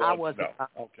 That's what I wanted to know.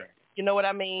 Okay. You know what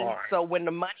I mean? Right. So when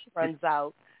the money runs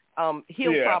out,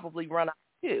 he'll probably run out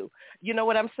too. You know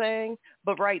what I'm saying?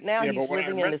 But right now he's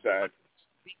living in this house.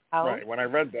 Right. When I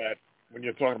read that, when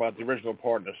you're talking about the original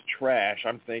partner's trash,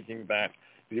 I'm thinking that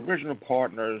the original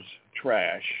partner's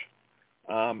trash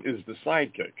is the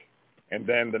sidekick. And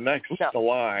then the next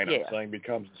line, I'm saying,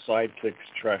 becomes the sidekick's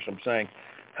trash. I'm saying,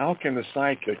 how can the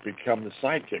sidekick become the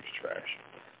sidekick's trash?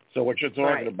 So what you're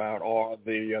talking about are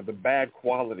the bad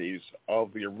qualities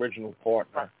of the original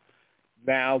partner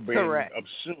now being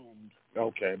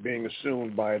assumed, being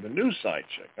assumed by the new side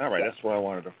chick. All right, that's what I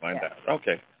wanted to find out.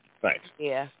 Okay, thanks.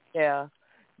 Yeah.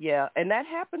 And that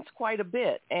happens quite a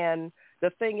bit. And the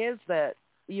thing is that,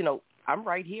 I'm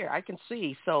right here. I can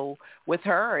see. So with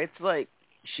her, it's like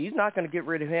she's not going to get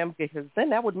rid of him, because then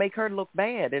that would make her look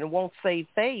bad, and it won't save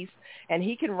face. And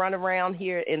he can run around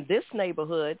here in this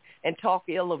neighborhood and talk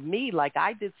ill of me like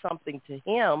I did something to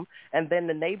him, and then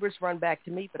the neighbors run back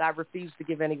to me, but I refuse to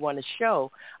give anyone a show.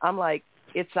 I'm like,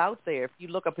 it's out there. If you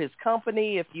look up his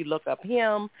company, if you look up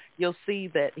him, you'll see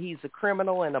that he's a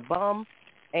criminal and a bum,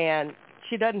 and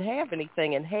she doesn't have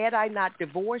anything. And had I not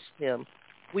divorced him,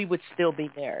 we would still be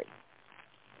married.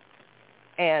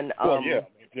 And of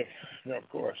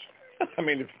course. I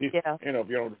mean, if you Yeah. if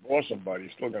you don't divorce somebody,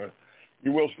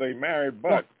 you will stay married.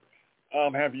 But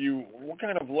what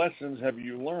kind of lessons have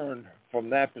you learned from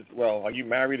that? Well, are you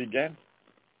married again?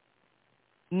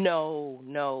 No,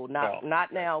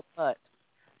 not now. But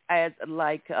as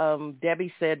like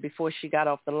Debbie said before she got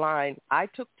off the line, I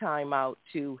took time out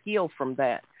to heal from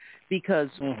that because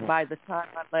by the time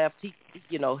I left,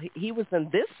 he was in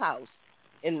this house,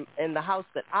 in the house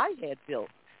that I had built.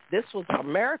 This was our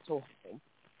marital home,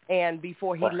 and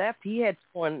before he left, he had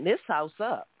torn this house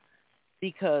up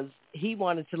because he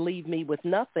wanted to leave me with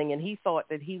nothing, and he thought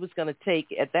that he was going to take,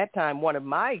 at that time, one of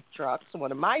my trucks,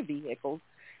 one of my vehicles,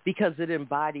 because it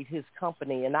embodied his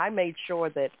company. And I made sure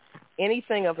that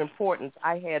anything of importance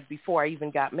I had before I even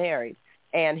got married.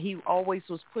 And he always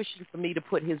was pushing for me to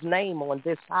put his name on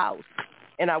this house.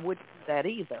 And I wouldn't do that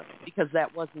either because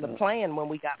that wasn't the plan. When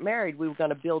we got married, we were going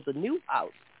to build a new house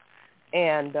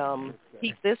and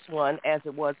keep this one as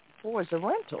it was before as a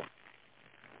rental.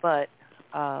 But,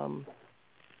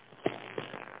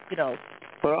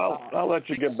 Well, I'll let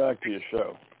you get back to your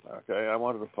show. Okay, I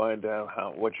wanted to find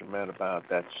out what you meant about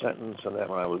that sentence, and then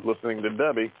when I was listening to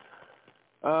Debbie,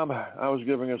 I was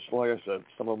giving us, like I said,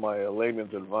 some of my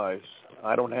layman's advice.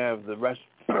 I don't have the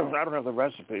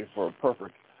recipe for a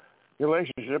perfect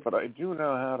relationship, but I do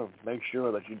know how to make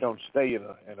sure that you don't stay in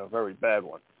a very bad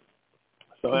one.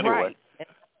 So anyway,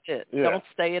 right. Don't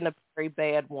stay in a very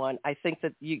bad one. I think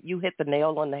that you hit the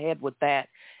nail on the head with that.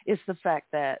 It's the fact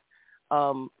that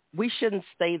we shouldn't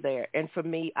stay there. And for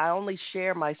me, I only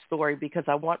share my story because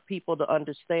I want people to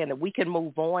understand that we can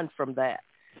move on from that.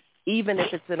 Even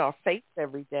if it's in our face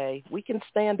every day, we can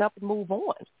stand up and move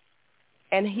on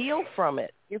and heal from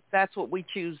it if that's what we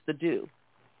choose to do.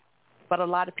 But a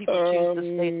lot of people choose to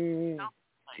stay.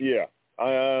 Yeah,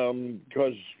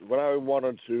 because what I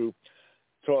wanted to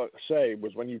say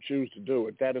was when you choose to do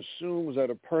it, that assumes that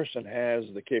a person has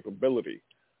the capability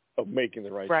of making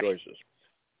the right choices.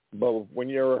 But when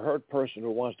you're a hurt person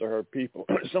who wants to hurt people,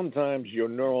 sometimes your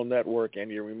neural network and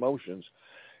your emotions,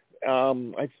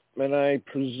 I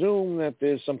presume that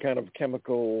there's some kind of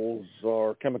chemicals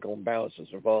or chemical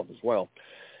imbalances involved as well.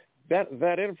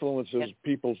 That influences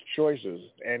people's choices.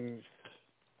 And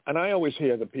I always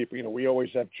hear that people, we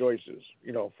always have choices,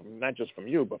 from not just from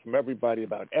you, but from everybody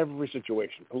about every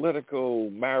situation, political,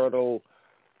 marital,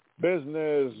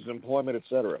 business, employment,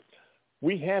 etc.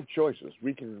 We have choices.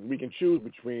 We can choose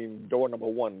between door number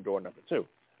 1 and door number 2.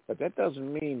 But that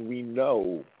doesn't mean we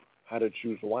know how to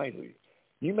choose wisely.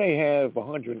 You may have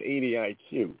 180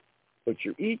 IQ, but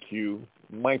your EQ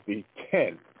might be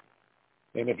 10.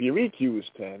 And if your EQ is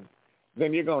 10,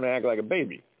 then you're going to act like a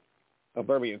baby, a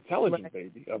very intelligent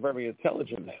baby, a very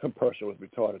intelligent person with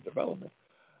retarded development,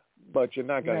 but you're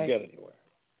not going to get anywhere.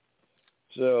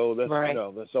 So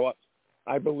that's so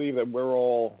I believe that we're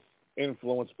all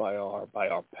influenced by our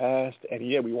past, and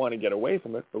we want to get away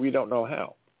from it, but we don't know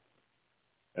how.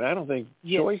 And I don't think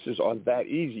choices are that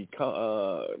easy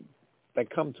that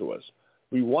come to us.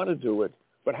 We want to do it,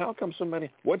 but how come so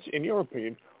many? What's in your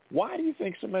opinion? Why do you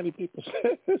think so many people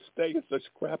stay in such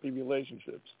crappy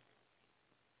relationships?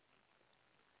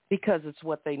 Because it's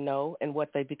what they know and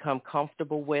what they become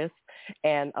comfortable with.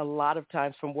 And a lot of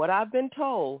times, from what I've been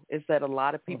told, is that a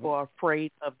lot of people are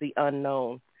afraid of the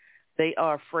unknown. They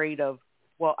are afraid of,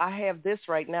 well, I have this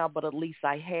right now, but at least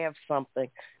I have something.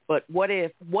 But what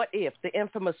if, the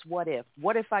infamous what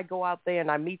if I go out there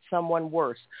and I meet someone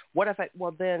worse?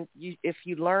 If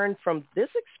you learn from this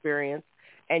experience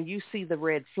and you see the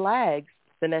red flags,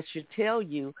 then that should tell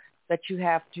you that you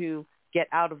have to get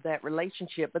out of that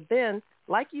relationship. But then,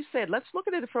 like you said, let's look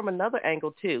at it from another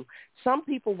angle too. Some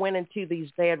people went into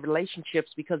these bad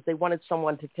relationships because they wanted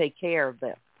someone to take care of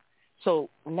them. So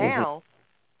now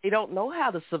they don't know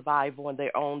how to survive on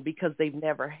their own because they've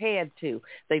never had to.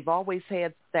 They've always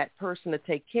had that person to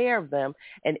take care of them.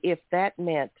 And if that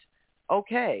meant,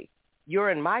 okay, you're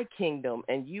in my kingdom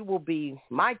and you will be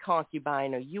my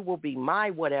concubine or you will be my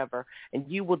whatever and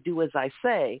you will do as I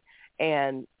say.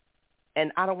 And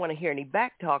I don't want to hear any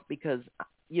back talk because,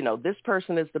 this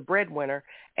person is the breadwinner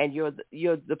and you're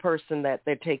the person that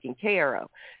they're taking care of.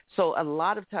 So a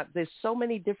lot of times there's so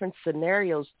many different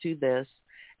scenarios to this.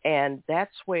 And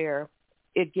that's where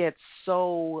it gets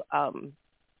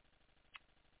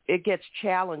it gets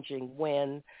challenging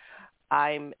when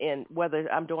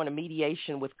whether I'm doing a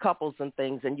mediation with couples and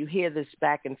things, and you hear this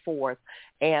back and forth.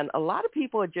 And a lot of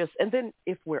people are and then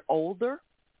if we're older,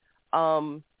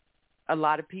 a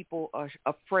lot of people are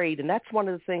afraid. And that's one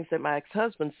of the things that my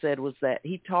ex-husband said was that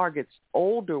he targets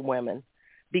older women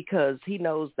because he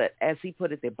knows that, as he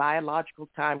put it, their biological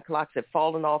time clocks have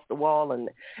fallen off the wall, and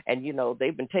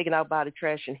they've been taken out by the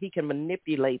trash, and he can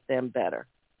manipulate them better.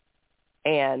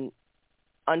 And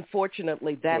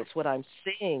unfortunately, that's what I'm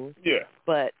seeing. Yeah.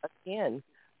 But again,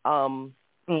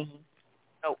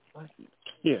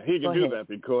 yeah, he can do that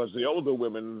because the older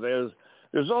women, there's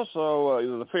also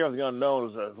the fear of the unknown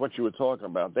is what you were talking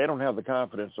about. They don't have the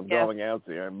confidence of going out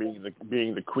there and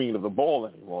being the queen of the ball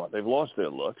anymore. They've lost their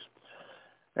looks.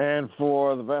 And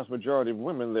for the vast majority of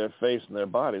women, their face and their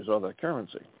bodies are their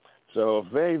currency. So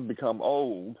if they've become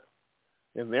old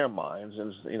in their minds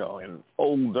and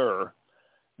older,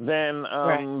 then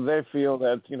they feel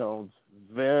that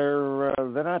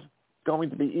they're not going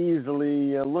to be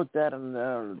easily looked at, and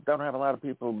don't have a lot of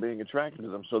people being attracted to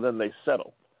them. So then they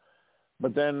settle.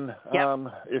 But then so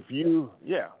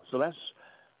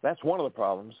that's one of the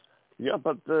problems. Yeah,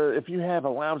 but if you have a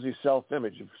lousy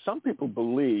self-image, if some people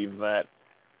believe that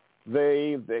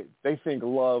they think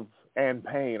love and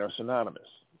pain are synonymous,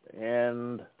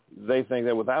 and they think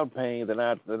that without pain they're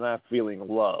not feeling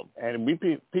love. And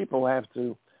people have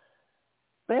to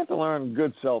learn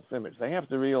good self-image. They have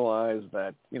to realize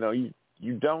that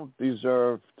you don't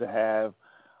deserve to have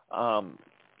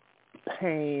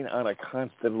pain on a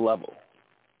constant level.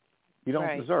 You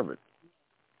don't deserve it.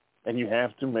 And you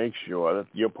have to make sure that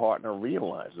your partner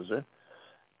realizes it.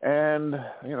 And,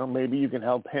 maybe you can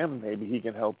help him. Maybe he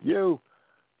can help you.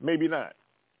 Maybe not.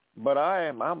 But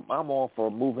I'm all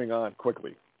for moving on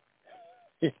quickly.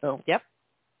 Yep.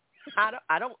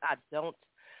 I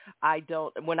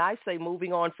don't. When I say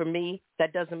moving on for me,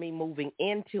 that doesn't mean moving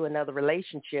into another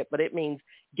relationship, but it means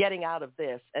getting out of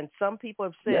this. And some people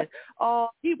have said, oh,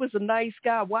 he was a nice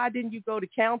guy. Why didn't you go to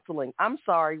counseling? I'm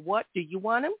sorry. What? Do you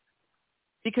want him?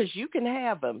 Because you can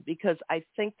have him. Because I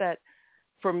think that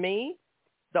for me,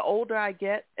 the older I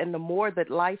get and the more that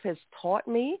life has taught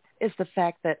me is the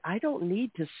fact that I don't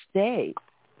need to stay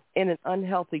in an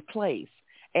unhealthy place.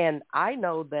 And I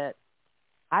know that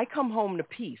I come home to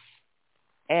peace.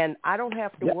 And I don't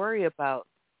have to worry about,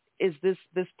 is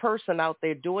this person out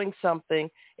there doing something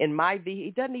in my vehicle?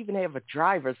 He doesn't even have a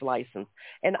driver's license.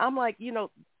 And I'm like,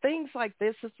 things like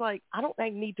this, it's like, I don't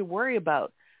need to worry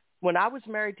about. When I was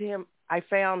married to him, I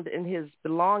found in his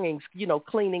belongings,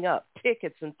 cleaning up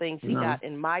tickets and things he got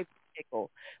in my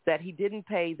vehicle that he didn't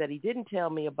pay, that he didn't tell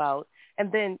me about. And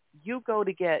then you go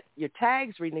to get your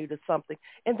tags renewed or something,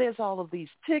 and there's all of these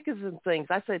tickets and things.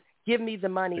 I said, give me the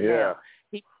money now.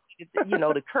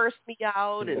 To curse me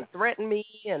out and threaten me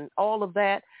and all of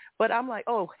that. But I'm like,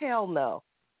 oh, hell no.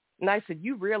 And I said,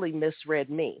 you really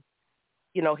misread me.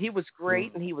 He was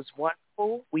great and he was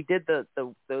wonderful. We did the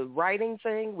writing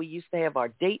thing. We used to have our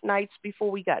date nights before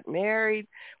we got married.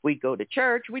 We'd go to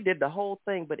church. We did the whole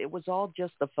thing, but it was all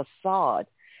just a facade.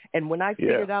 And when I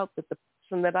figured out that the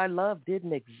person that I loved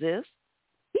didn't exist,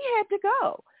 he had to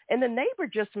go. And the neighbor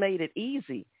just made it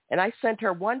easy. And I sent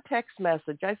her one text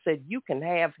message. I said, you can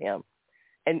have him.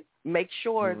 And make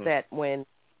sure that when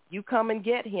you come and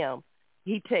get him,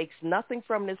 he takes nothing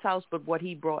from this house but what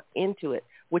he brought into it,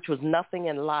 which was nothing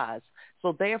and lies.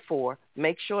 So therefore,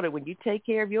 make sure that when you take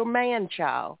care of your male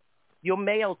child,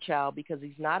 because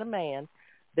he's not a man,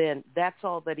 then that's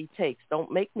all that he takes.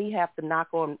 Don't make me have to knock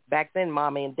on. Back then,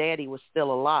 Mommy and Daddy was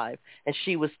still alive, and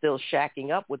she was still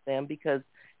shacking up with them because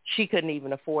she couldn't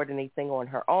even afford anything on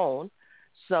her own.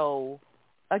 So,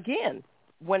 again,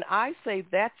 when I say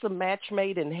that's a match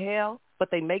made in hell, but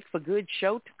they make for good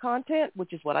show content,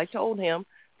 which is what I told him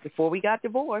before we got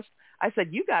divorced, I said,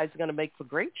 you guys are going to make for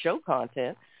great show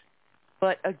content.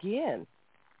 But, again,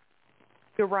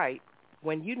 you're right.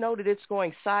 When you know that it's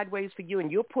going sideways for you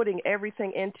and you're putting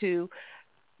everything into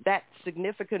that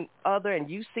significant other and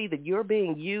you see that you're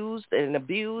being used and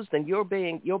abused and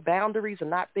your boundaries are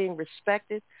not being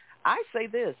respected, I say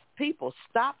this, people,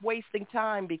 stop wasting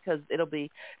time because it'll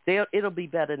be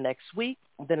better next week,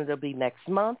 then it'll be next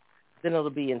month, then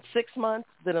it'll be in 6 months,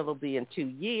 then it'll be in 2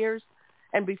 years.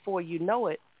 And before you know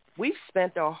it, we've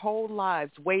spent our whole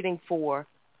lives waiting for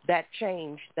that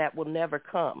change that will never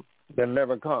come. That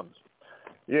never comes.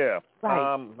 Yeah.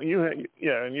 Right. And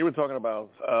you were talking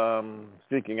about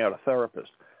seeking out a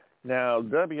therapist. Now,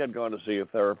 Debbie had gone to see a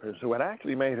therapist who had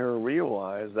actually made her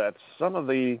realize that some of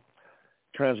the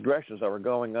transgressions that were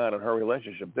going on in her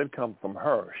relationship did come from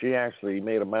her. She actually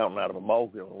made a mountain out of a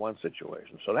molehill in one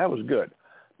situation. So that was good.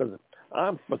 But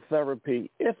I'm for therapy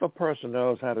if a person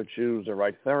knows how to choose the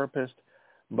right therapist.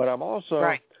 But I'm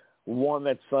also one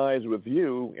that sides with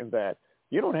you in that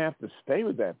you don't have to stay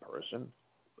with that person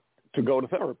to go to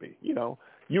therapy.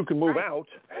 You can move out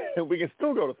and we can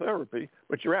still go to therapy,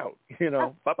 but you're out,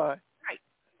 bye-bye.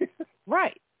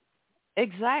 Right.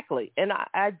 Exactly. And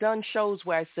I've done shows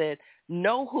where I said,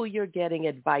 know who you're getting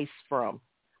advice from.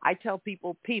 I tell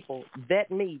people, vet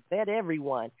me, vet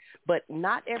everyone, but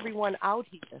not everyone out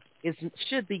here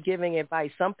should be giving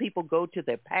advice. Some people go to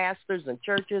their pastors and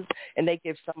churches and they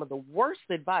give some of the worst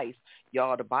advice.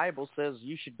 Y'all, the Bible says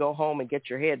you should go home and get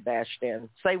your head bashed in.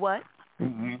 Say what?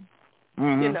 Mm-hmm.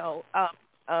 Mm-hmm. You know,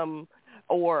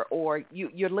 or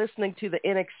you're listening to the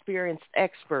inexperienced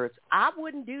experts. I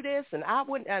wouldn't do this, and I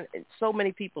wouldn't. And so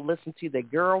many people listen to their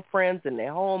girlfriends and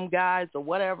their home guys or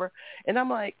whatever, and I'm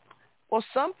like, well,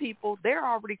 some people, they're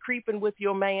already creeping with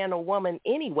your man or woman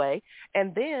anyway,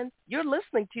 and then you're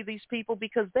listening to these people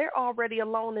because they're already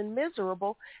alone and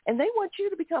miserable, and they want you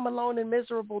to become alone and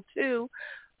miserable too.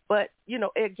 But, you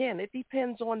know, again, it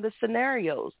depends on the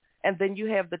scenarios. And then you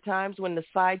have the times when the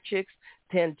side chicks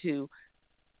tend to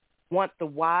want the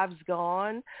wives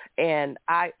gone, and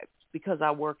because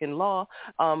I work in law,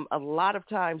 a lot of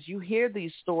times you hear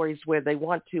these stories where they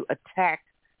want to attack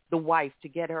the wife to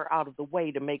get her out of the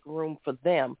way to make room for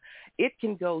them. It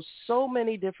can go so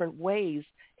many different ways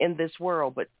in this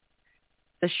world, but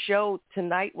the show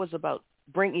tonight was about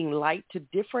bringing light to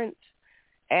different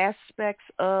aspects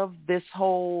of this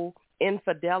whole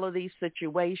infidelity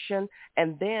situation.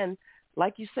 And then,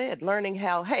 like you said, learning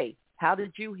how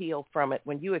did you heal from it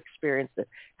when you experienced it?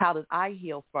 How did I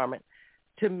heal from it?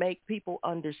 To make people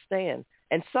understand.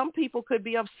 And some people could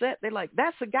be upset. They're like,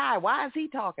 that's a guy. Why is he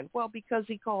talking? Well, because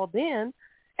he called in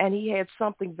and he had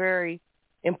something very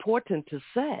important to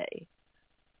say.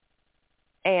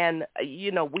 And,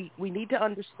 you know, we need to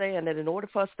understand that in order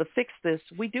for us to fix this,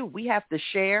 we have to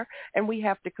share and we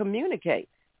have to communicate.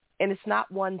 And it's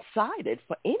not one-sided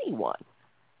for anyone.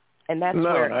 And that's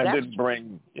I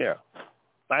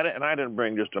didn't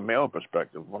bring just a male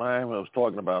perspective. When I was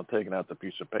talking about taking out the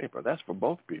piece of paper, that's for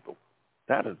both people.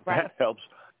 That helps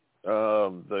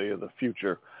the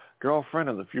future girlfriend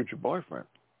and the future boyfriend.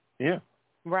 Yeah.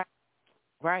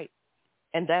 Right.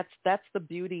 And that's the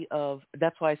beauty of,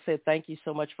 that's why I said thank you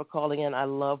so much for calling in. I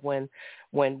love when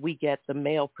we get the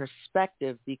male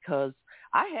perspective, because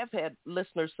I have had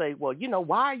listeners say, well, you know,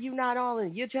 why are you not all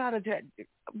in? You're trying to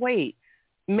wait.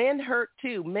 Men hurt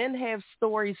too. Men have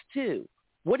stories too.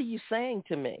 What are you saying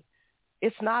to me?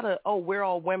 It's not we're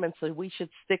all women, so we should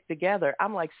stick together.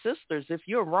 I'm like, sisters, if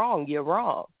you're wrong, you're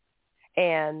wrong.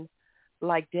 And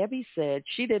like Debbie said,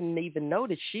 she didn't even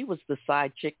notice she was the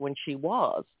side chick when she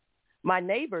was. My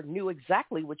neighbor knew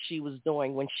exactly what she was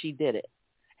doing when she did it.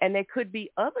 And there could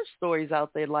be other stories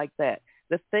out there like that.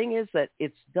 The thing is that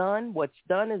it's done. What's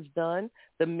done is done.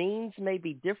 The means may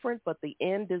be different, but the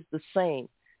end is the same.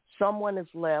 Someone is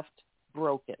left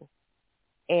broken.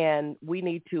 And we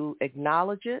need to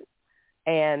acknowledge it.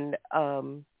 And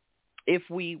if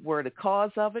we were the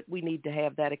cause of it, we need to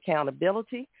have that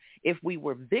accountability. If we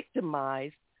were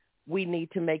victimized, we need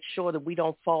to make sure that we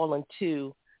don't fall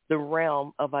into the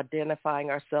realm of identifying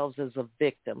ourselves as a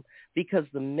victim. Because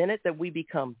the minute that we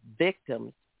become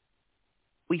victims,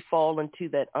 we fall into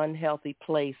that unhealthy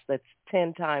place that's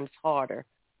 10 times harder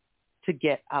to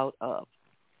get out of.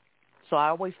 So I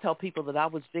always tell people that I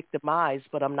was victimized,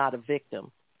 but I'm not a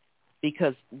victim.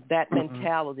 Because that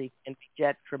mentality can be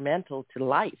detrimental to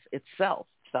life itself.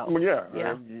 So, well,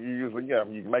 you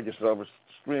can make yourself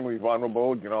extremely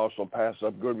vulnerable. You can also pass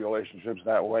up good relationships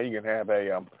that way. You can have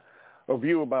a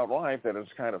view about life that is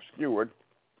kind of skewed.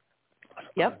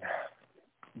 Yep.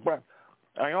 But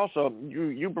I also,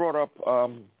 you brought up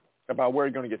about where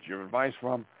you're going to get your advice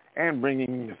from and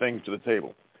bringing things to the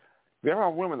table. There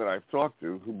are women that I've talked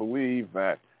to who believe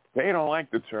that they don't like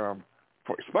the term,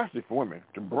 especially for women,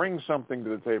 to bring something to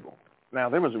the table. Now,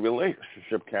 there was a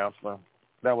relationship counselor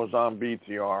that was on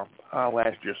BTR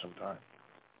last year sometime.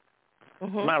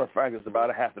 Matter of fact, there's about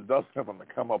a half a dozen of them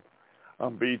that come up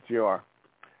on BTR.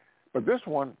 But this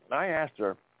one, I asked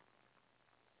her,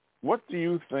 what do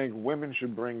you think women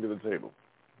should bring to the table?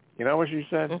 You know what she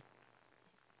said?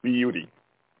 Beauty.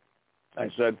 I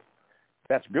said,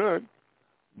 that's good,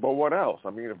 but what else? I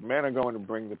mean, if men are going to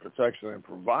bring the protection and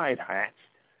provide hats,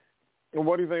 and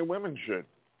what do you think women should?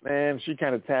 And she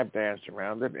kind of tap danced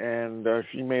around it, and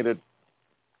she made it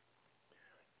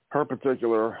her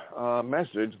particular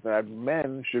message that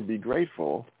men should be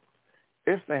grateful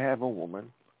if they have a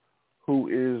woman who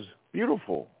is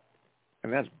beautiful.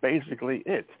 And that's basically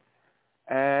it.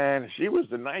 And she was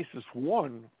the nicest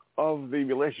one of the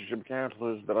relationship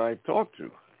counselors that I talked to.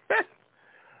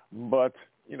 But,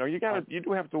 you know, you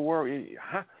do have to worry.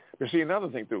 You see, another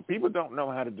thing, too, people don't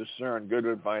know how to discern good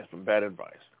advice from bad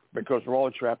advice because they're all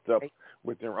trapped up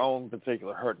with their own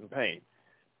particular hurt and pain.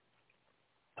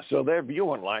 So their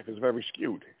view on life is very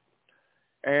skewed.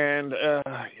 And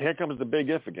here comes the big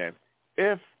if again.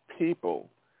 if people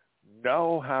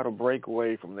know how to break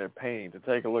away from their pain, to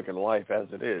take a look at life as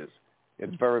it is,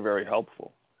 it's very, very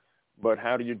helpful. But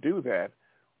how do you do that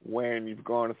when you've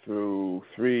gone through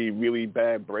 3 really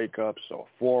bad breakups or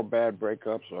 4 bad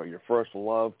breakups, or your first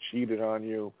love cheated on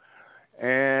you,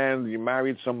 and you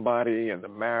married somebody and the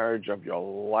marriage of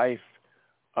your life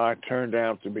turned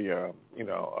out to be a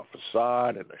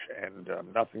facade and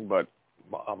nothing but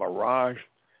a mirage?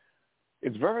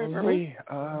 It's very, very,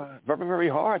 very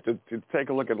hard to take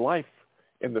a look at life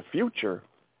in the future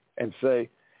and say,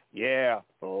 yeah,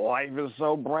 life is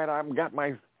so bright. I got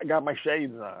my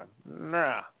shades on.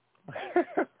 Nah,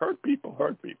 hurt people.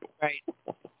 Right.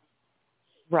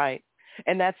 Right.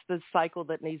 And that's the cycle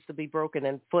that needs to be broken.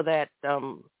 And for that,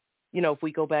 if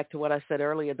we go back to what I said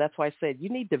earlier, that's why I said you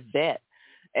need to vet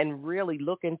and really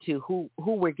look into who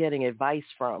we're getting advice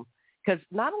from. Because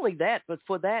not only that, but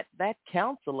for that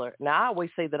counselor, now I always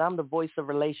say that I'm the voice of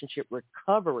relationship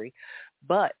recovery,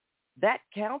 but that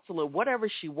counselor, whatever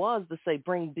she was, to say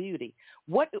bring beauty.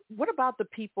 What about the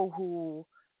people who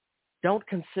don't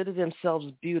consider themselves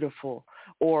beautiful,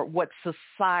 or what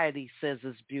society says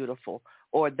is beautiful,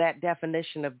 or that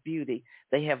definition of beauty?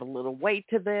 They have a little weight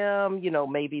to them.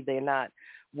 Maybe they're not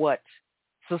what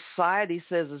society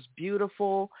says is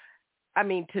beautiful. I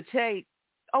mean, to take,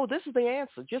 this is the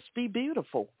answer, just be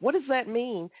beautiful. What does that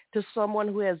mean to someone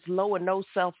who has low or no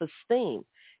self-esteem?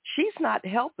 She's not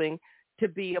helping to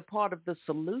be a part of the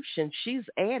solution. She's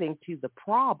adding to the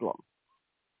problem.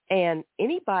 And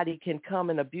anybody can come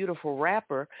in a beautiful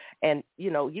wrapper, and,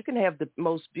 you can have the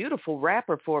most beautiful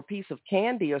wrapper for a piece of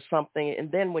candy or something,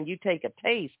 and then when you take a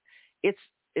taste,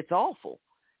 it's awful.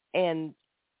 And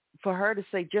for her to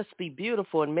say just be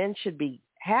beautiful, and men should be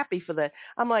happy for that,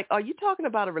 I'm like, are you talking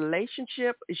about a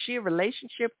relationship? Is she a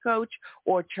relationship coach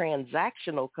or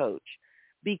transactional coach?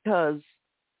 Because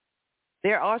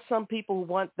there are some people who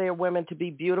want their women to be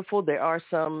beautiful. There are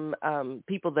some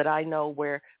people that I know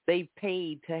where they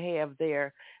paid to have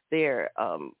their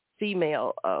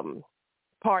female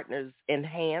partners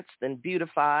enhanced and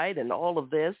beautified and all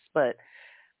of this. But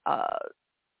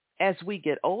as we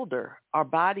get older, our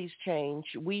bodies change,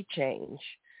 we change.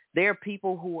 There are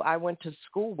people who I went to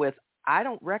school with, I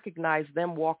don't recognize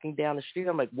them walking down the street.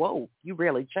 I'm like, whoa, you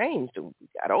really changed. You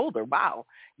got older. Wow.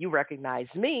 You recognize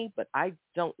me, but I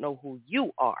don't know who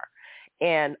you are.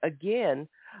 And again,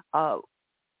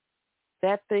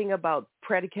 that thing about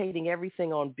predicating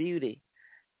everything on beauty,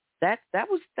 that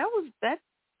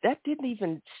didn't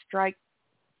even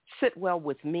sit well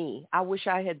with me. I wish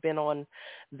I had been on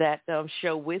that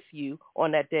show with you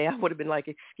on that day. I would have been like,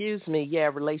 excuse me,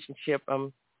 relationship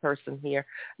person here.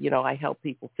 I help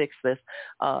people fix this.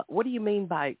 What do you mean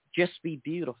by just be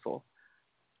beautiful?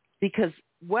 Because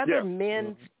whether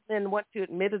men want to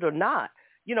admit it or not,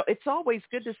 it's always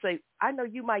good to say, I know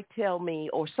you might tell me,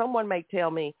 or someone might tell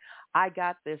me, I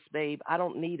got this, babe, I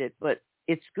don't need it. But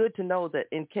it's good to know that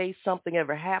in case something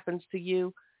ever happens to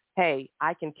you, hey,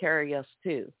 I can carry us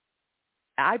too.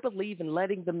 I believe in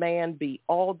letting the man be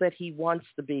all that he wants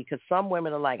to be, because some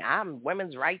women are like, I'm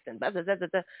women's rights and blah, blah, blah, blah,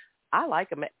 blah. I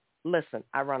like a man. Listen,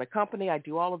 I run a company, I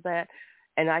do all of that,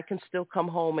 and I can still come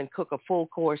home and cook a full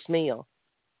course meal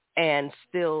and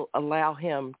still allow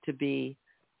him to be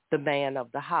the man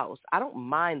of the house. I don't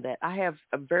mind that. I have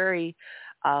a very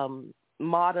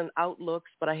modern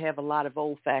outlooks, but I have a lot of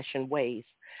old-fashioned ways.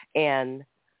 And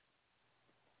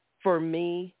for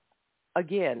me,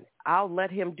 again, I'll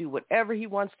let him do whatever he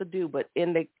wants to do, but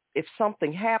if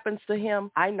something happens to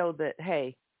him, I know that,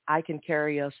 hey, I can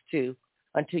carry us too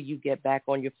until you get back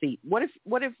on your feet. What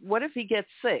if he gets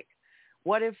sick?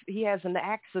 What if he has an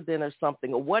accident or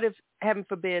something? Or what if, heaven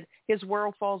forbid, his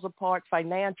world falls apart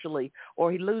financially,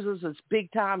 or he loses his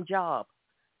big-time job?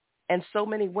 And so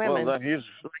many women. Well, then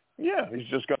he's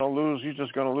just going to lose. He's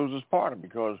just going to lose his partner,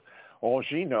 because all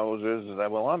she knows is that,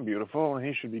 well, I'm beautiful and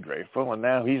he should be grateful. And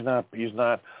now he's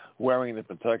not wearing the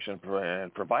protection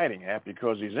and providing that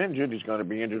because he's injured. He's going to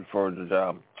be injured for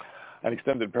an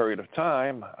extended period of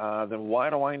time. Then why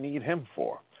do I need him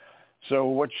for?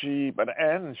 So she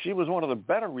was one of the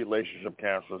better relationship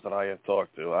counselors that I had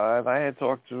talked to. I had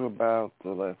talked to about,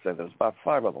 let's say, there's about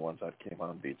 5 other ones that came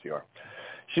on BTR.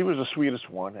 She was the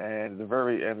sweetest one and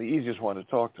the easiest one to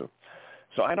talk to.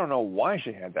 So I don't know why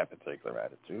she had that particular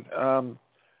attitude.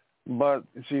 But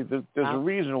see, there's a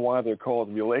reason why they're called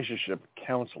relationship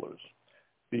counselors,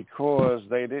 because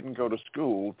they didn't go to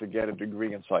school to get a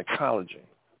degree in psychology.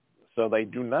 So they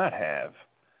do not have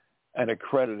an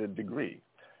accredited degree.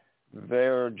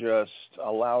 They're just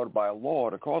allowed by law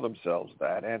to call themselves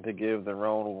that and to give their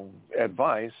own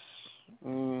advice.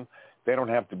 They don't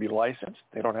have to be licensed.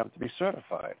 They don't have to be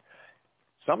certified.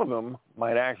 Some of them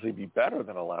might actually be better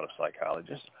than a lot of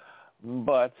psychologists,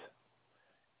 but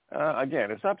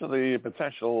again, it's up to the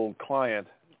potential client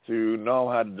to know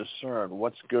how to discern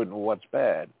what's good and what's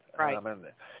bad. Right.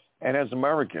 And as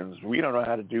Americans, we don't know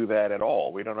how to do that at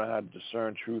all. We don't know how to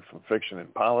discern truth from fiction in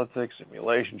politics and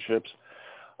relationships.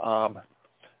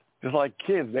 Just like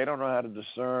kids, they don't know how to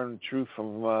discern truth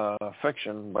from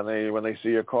fiction when they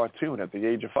see a cartoon at the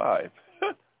age of 5.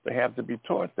 They have to be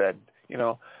taught that,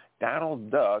 Donald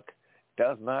Duck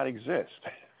does not exist.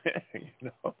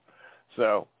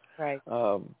 So, right.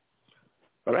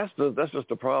 But that's just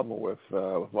the problem with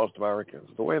most Americans.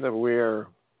 The way that we're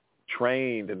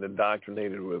trained and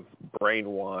indoctrinated with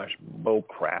brainwash bull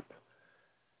crap.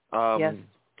 Yes.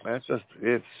 That's just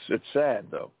it's sad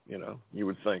though. You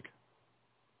would think.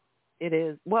 It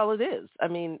is. Well, it is. I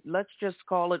mean, let's just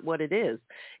call it what it is.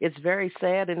 It's very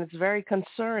sad and it's very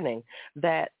concerning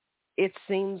that it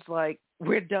seems like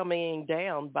we're dumbing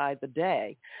down by the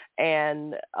day.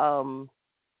 And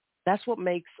that's what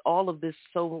makes all of this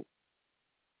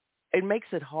it makes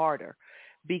it harder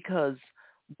because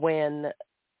when,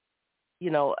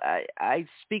 I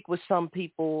speak with some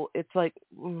people, it's like,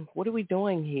 what are we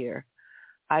doing here?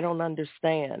 I don't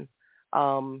understand.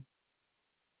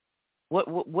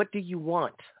 What do you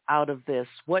want out of this?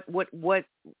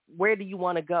 Where do you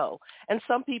want to go? And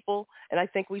some people, and I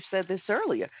think we said this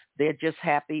earlier, they're just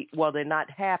happy. Well, they're not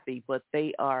happy, but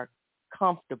they are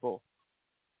comfortable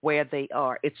where they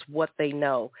are. It's what they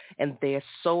know. And they're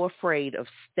so afraid of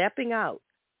stepping out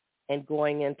and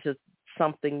going into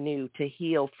something new to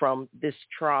heal from this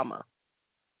trauma.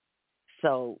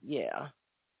 So, yeah.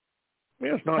 I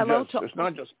mean, it's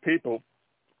not just people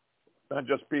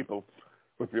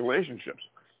with relationships.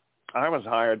 I was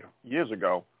hired years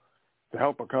ago to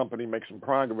help a company make some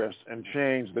progress and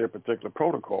change their particular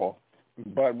protocol.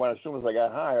 But as soon as I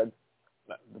got hired,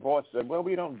 the boss said, well,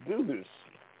 we don't do this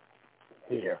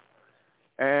here.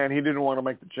 And he didn't want to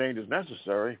make the changes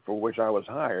necessary for which I was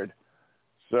hired.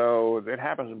 So it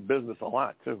happens in business a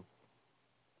lot, too.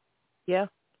 Yeah.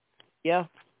 Yeah.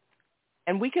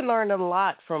 And we can learn a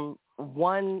lot from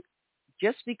one,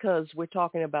 just because we're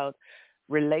talking about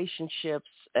relationships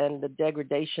and the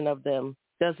degradation of them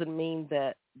doesn't mean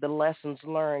that the lessons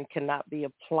learned cannot be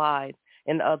applied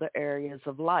in other areas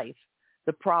of life.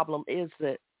 The problem is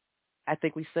that, I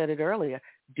think we said it earlier,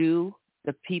 do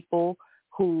the people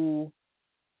who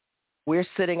we're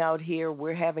sitting out here,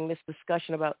 we're having this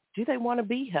discussion about, do they want to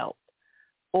be helped?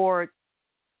 Or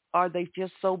are they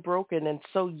just so broken and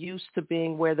so used to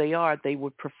being where they are, they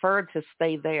would prefer to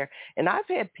stay there? And I've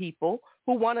had people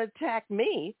who want to attack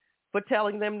me for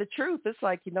telling them the truth. It's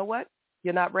like, you know what?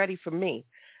 You're not ready for me.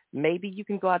 Maybe you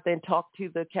can go out there and talk to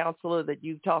the counselor that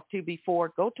you've talked to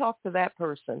before. Go talk to that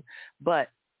person. But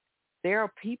there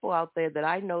are people out there that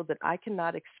I know that I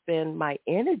cannot expend my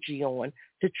energy on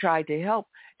to try to help.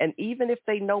 And even if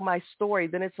they know my story,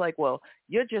 then it's like, well,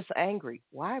 you're just angry.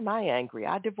 Why am I angry?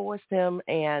 I divorced him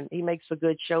and he makes for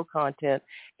good show content.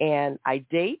 And I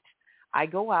date. I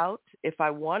go out. If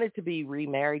I wanted to be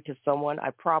remarried to someone,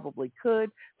 I probably could,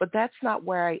 but that's not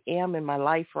where I am in my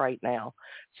life right now.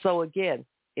 So again,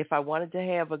 if I wanted to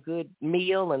have a good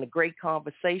meal and a great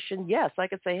conversation, yes, I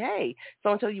could say, hey,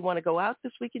 so-and-so, you want to go out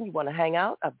this weekend? You want to hang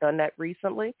out? I've done that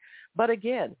recently. But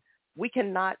again, we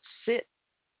cannot sit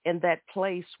in that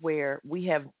place where we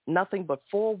have nothing but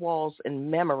four walls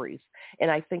and memories. And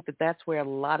I think that that's where a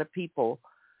lot of people,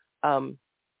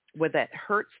 where that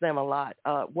hurts them a lot.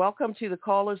 Welcome to the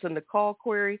callers and the call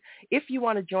query. If you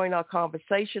want to join our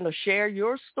conversation or share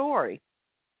your story,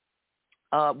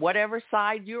 whatever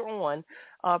side you're on,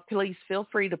 please feel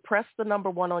free to press the number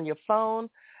 1 on your phone.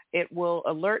 It will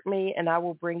alert me, and I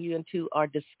will bring you into our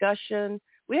discussion.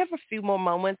 We have a few more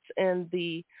moments in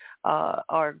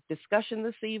our discussion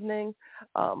this evening.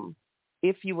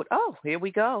 If you would, here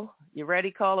we go. You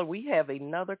ready, caller? We have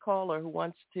another caller who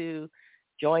wants to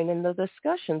join in the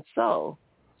discussion. So,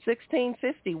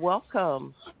 1650,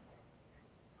 welcome.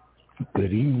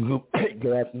 Good evening.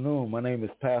 Good afternoon. My name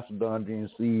is Pastor Don Jean,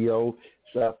 CEO.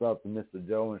 Shouts out to Mr.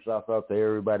 Joe and shouts out to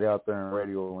everybody out there in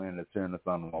radio land that's hearing the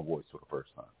sound of my voice for the first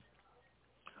time.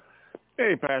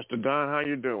 Hey, Pastor Don, how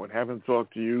you doing? Haven't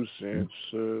talked to you since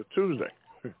Tuesday.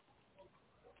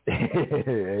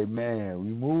 Hey, man,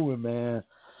 we moving, man.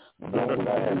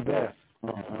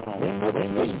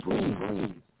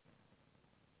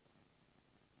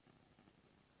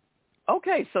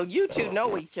 Okay, so you two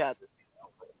know each other.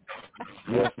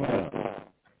 Yes, ma'am.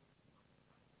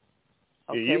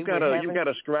 Okay, you've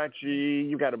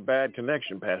got a bad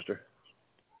connection, Pastor.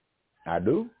 I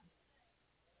do?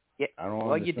 Yeah. I don't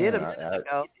well, understand. you did a minute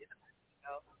ago.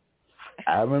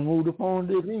 I haven't moved the phone,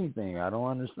 did anything. I don't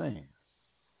understand.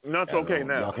 No, it's okay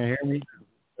now. Y'all can hear me?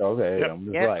 Okay, Yep. I'm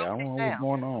just I don't know what's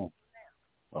going on.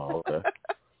 Oh, okay.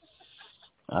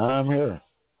 I'm here.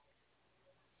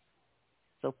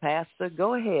 So, Pastor,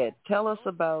 go ahead. Tell us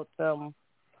about,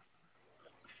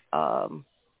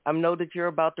 I know that you're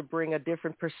about to bring a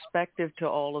different perspective to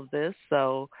all of this.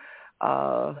 So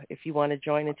if you want to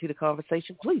join into the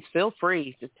conversation, please feel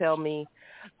free to tell me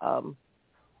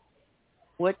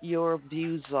what your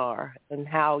views are and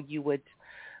how you would,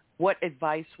 what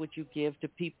advice would you give to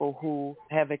people who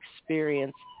have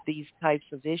experienced these types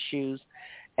of issues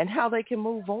and how they can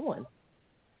move on?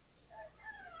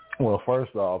 Well,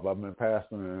 first off, I've been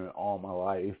pastoring all my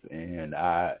life, and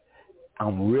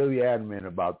I'm really adamant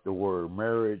about the word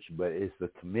marriage, but it's a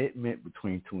commitment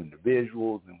between two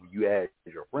individuals, and when you add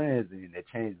your friends in, it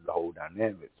changes the whole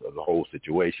dynamics of the whole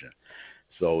situation.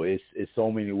 So it's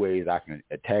so many ways I can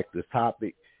attack this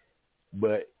topic,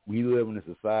 but we live in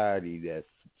a society that's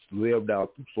lived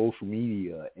out through social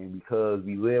media, and because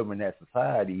we live in that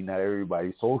society, not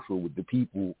everybody's social with the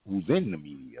people who's in the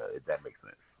media, if that makes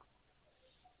sense.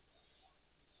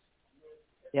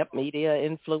 Yep, media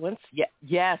influence.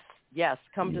 Yes.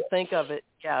 Come to think of it,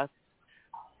 yes,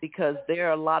 because there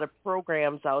are a lot of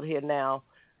programs out here now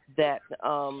that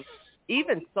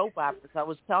even soap operas. I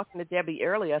was talking to Debbie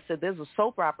earlier. I said there's a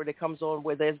soap opera that comes on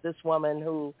where there's this woman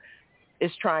who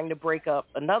is trying to break up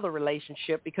another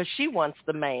relationship because she wants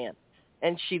the man,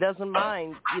 and she doesn't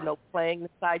mind, playing the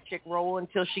side chick role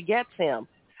until she gets him.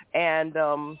 And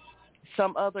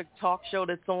some other talk show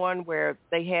that's on where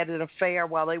they had an affair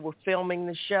while they were filming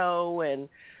the show, and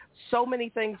so many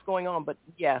things going on. But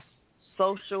yes,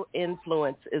 social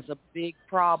influence is a big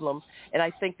problem. And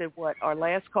I think that what our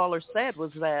last caller said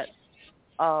was that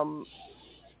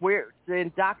we're the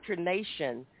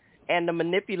indoctrination and the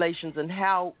manipulations and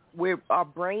how our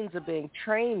brains are being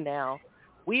trained now,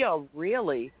 we are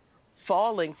really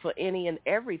falling for any and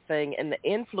everything, and the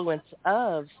influence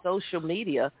of social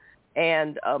media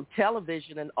and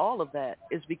television and all of that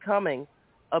is becoming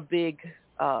a big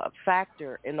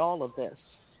factor in all of this.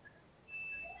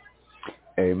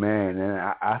 Amen. And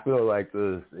I feel like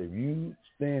this, if you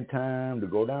spend time to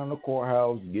go down to the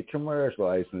courthouse, get your marriage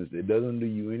license, it doesn't do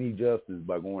you any justice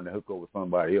by going to hook up with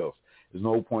somebody else. There's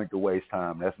no point to waste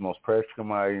time. That's the most precious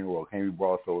commodity in the world. Can't be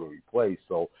brought so to replace.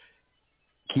 So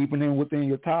keeping it within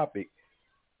your topic,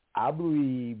 I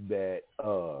believe that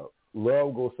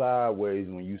love goes sideways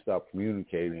when you stop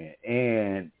communicating,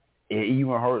 and it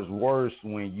even hurts worse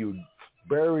when you're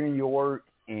buried in your work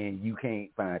and you can't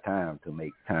find time to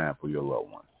make time for your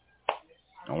loved one.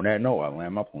 On that note, I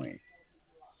land my plane.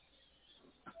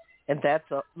 And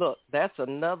that's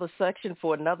another section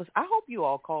for another. I hope you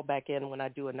all call back in when I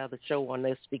do another show on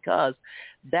this, because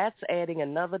that's adding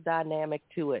another dynamic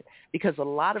to it. Because a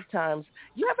lot of times,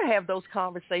 you ever have those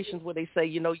conversations where they say,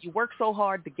 you work so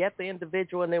hard to get the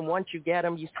individual, and then once you get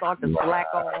them, you start to slack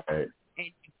off, and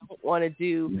you don't want to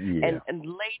do. Yeah.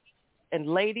 And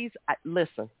ladies,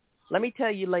 listen. Let me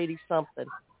tell you, ladies, something.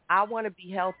 I want to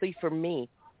be healthy for me.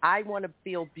 I want to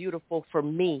feel beautiful for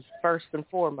me, first and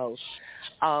foremost.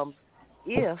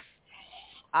 If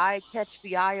I catch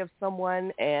the eye of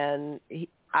someone and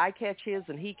I catch his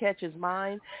and he catches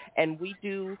mine, and we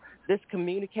do this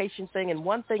communication thing, and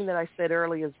one thing that I said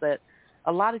earlier is that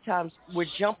a lot of times we're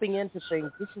jumping into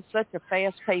things. This is such a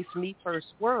fast-paced, me-first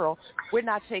world. We're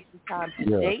not taking time to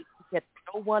date, to get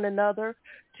to know one another,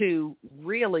 to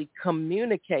really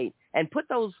communicate and put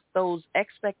those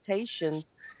expectations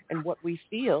and what we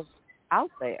feel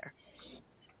out there.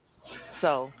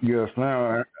 So yes,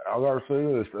 now I gotta say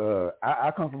this. I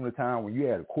come from the time when you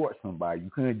had to court somebody. You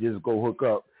couldn't just go hook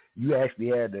up. You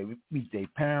actually had to meet their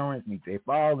parents, meet their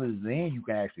fathers, then you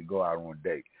can actually go out on a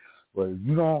date. But if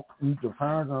you don't meet the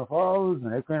parents and the fathers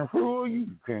and they can't approve you,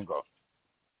 you can't go.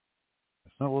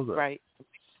 As simple as that. Right.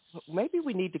 Maybe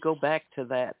we need to go back to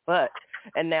that.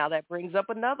 And now that brings up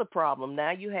another problem.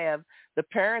 Now you have the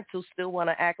parents who still want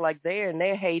to act like they're in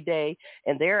their heyday,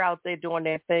 and they're out there doing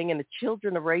their thing, and the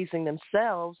children are raising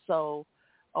themselves. So,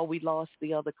 we lost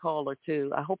the other caller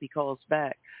too. I hope he calls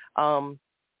back.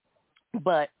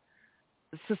 But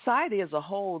society as a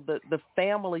whole, the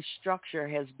family structure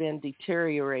has been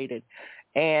deteriorated,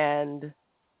 and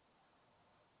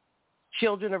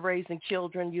children are raising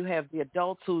children. You have the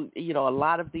adults who, a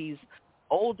lot of these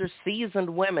older seasoned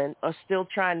women are still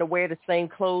trying to wear the same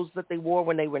clothes that they wore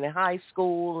when they were in high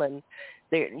school, and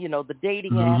they're, the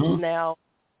dating apps now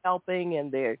helping, and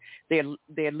they're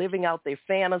living out their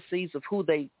fantasies of who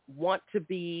they want to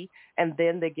be, and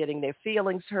then they're getting their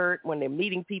feelings hurt when they're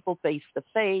meeting people face to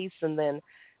face, and then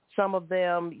some of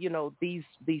them, these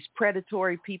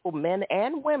predatory people, men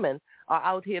and women, are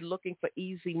out here looking for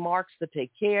easy marks to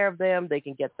take care of them. They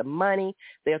can get the money.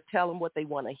 They'll tell them what they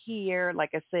want to hear.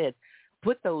 Like I said,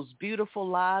 put those beautiful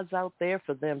lies out there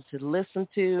for them to listen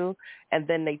to, and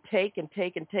then they take and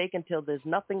take and take until there's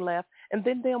nothing left, and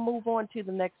then they'll move on to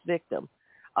the next victim.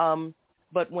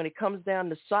 But when it comes down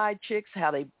to side chicks,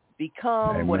 how they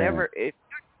become, Amen. whatever, if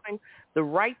you're doing the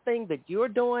right thing that you're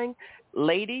doing,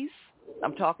 ladies,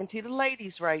 I'm talking to the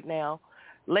ladies right now.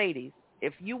 Ladies,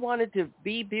 if you wanted to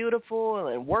be beautiful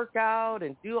and work out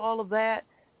and do all of that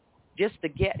just to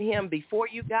get him before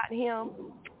you got him,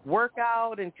 work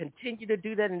out and continue to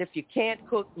do that. And if you can't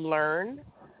cook, learn.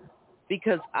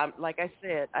 Because, like I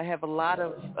said, I have a lot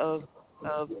of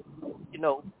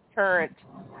current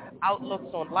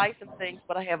outlooks on life and things,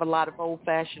 but I have a lot of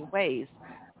old-fashioned ways.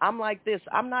 I'm like this.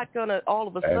 I'm not going to all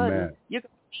of a sudden, you're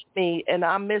going to meet me and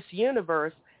I'm Miss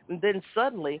Universe, and then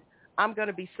suddenly I'm going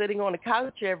to be sitting on the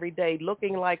couch every day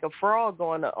looking like a frog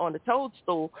on a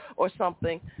toadstool or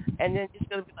something, and then just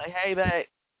going to be like, hey, babe,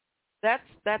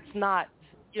 that's not,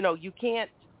 you can't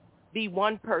be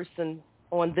one person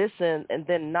on this end and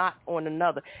then not on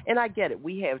another. And I get it.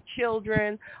 We have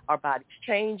children. Our bodies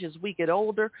change as we get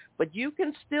older, but you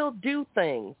can still do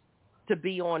things to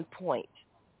be on point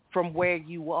from where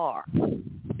you are,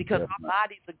 because our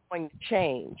bodies are going to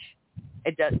change.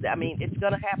 It does. I mean, it's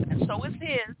going to happen, and so is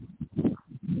his.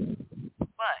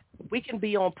 But we can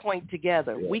be on point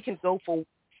together. We can go for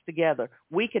walks together.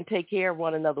 We can take care of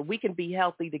one another. We can be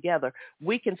healthy together.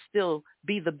 We can still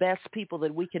be the best people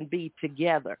that we can be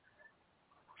together.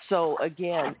 So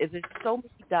again, there's so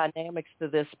many dynamics to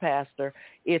this, Pastor.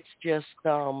 It's just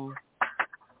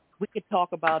we could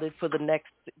talk about it for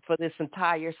this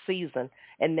entire season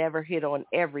and never hit on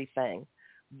everything.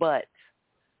 But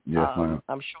I'm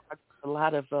sure I got a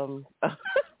lot of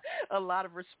a lot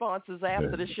of responses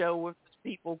after the show with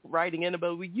people writing in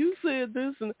about, well, you said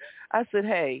this, and I said,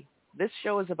 hey, this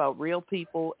show is about real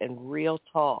people and real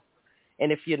talk.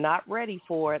 And if you're not ready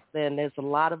for it, then there's a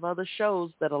lot of other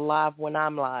shows that are live when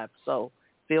I'm live. So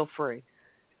feel free.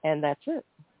 And that's it.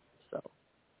 So,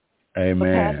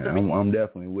 amen. So I'm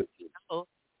definitely with you.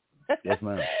 Yes,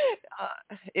 ma'am.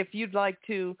 If you'd like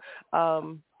to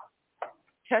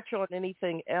touch on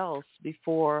anything else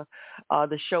before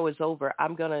the show is over,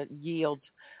 I'm going to yield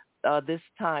this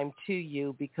time to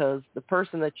you, because the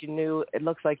person that you knew, it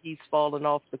looks like he's fallen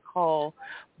off the call.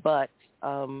 But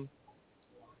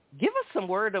give us some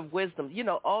word of wisdom.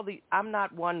 I'm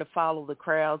not one to follow the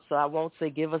crowd, so I won't say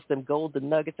give us them golden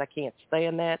nuggets. I can't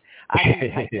stand that. I do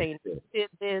titanium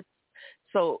tidbits.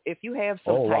 So if you have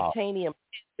some titanium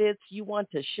tidbits you want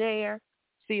to share,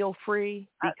 feel free,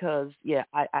 because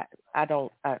I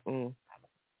don't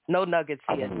no nuggets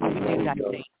here. We do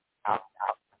titanium.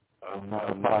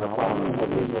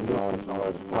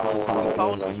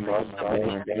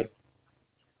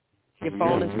 Your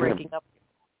phone is breaking up.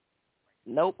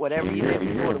 Nope, whatever you did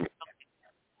before.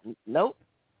 Nope,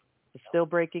 it's still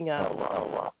breaking up.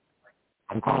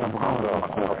 I'm calling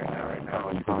right now.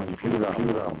 I'm calling the computer.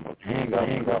 Hang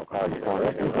up, call you.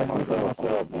 Myself,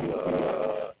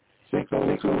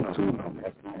 602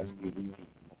 number.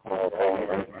 Call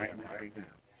right now.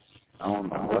 I don't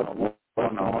know what's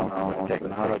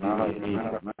technology.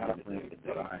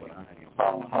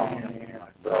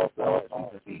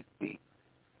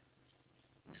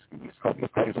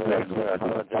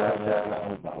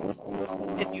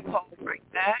 Can you call right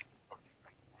back?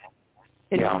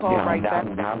 Can you call right back?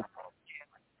 I'm down.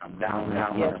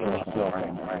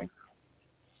 Right.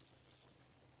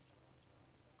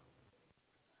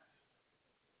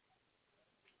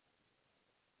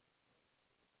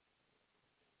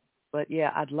 But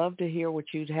yeah, I'd love to hear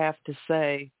what you'd have to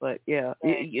say. But yeah,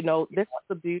 this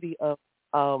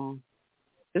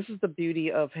is the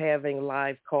beauty of having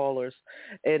live callers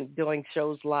and doing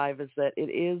shows live, is that it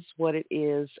is what it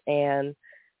is, and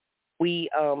we're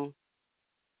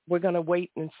going to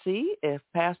wait and see if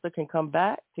Pastor can come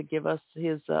back to give us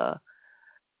his.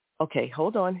 Okay,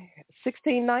 hold on,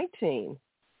 1619.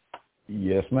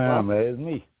 Yes, ma'am. That is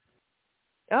me.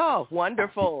 Oh,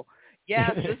 wonderful.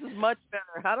 Yes, this is much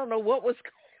better. I don't know what was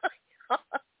going on.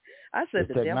 I said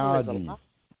the technology. Devil is alive.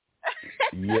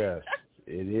 Yes,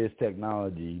 it is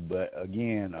technology. But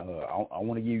again, I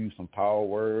want to give you some power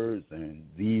words, and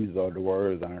these are the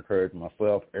words I encourage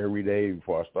myself every day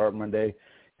before I start my day.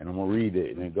 And I'm going to read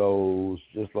it, and it goes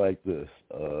just like this.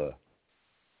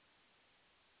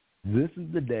 This is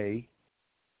the day,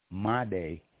 my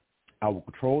day. I will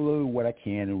control over what I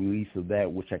can and release of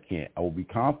that which I can't. I will be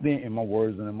confident in my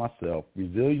words and in myself.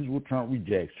 Resilience will trump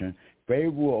rejection.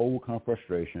 favor will overcome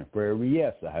frustration. For every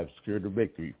yes, I have secured the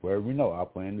victory. For every no, I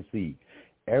plant the seed.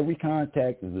 Every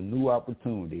contact is a new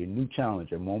opportunity, a new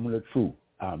challenge, a moment of truth.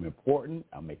 I'm important.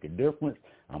 I make a difference.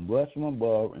 I'm blessed from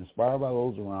above, inspired by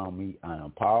those around me. I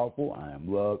am powerful. I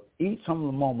am loved. Each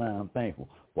humbling moment I am thankful.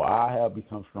 For I have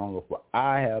become stronger. For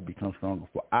I have become stronger.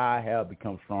 For I have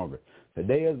become stronger.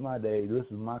 Today is my day. This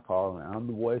is my calling. I'm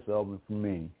the voice of and for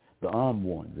me, the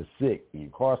unborn, the sick, the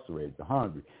incarcerated, the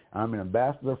hungry. I'm an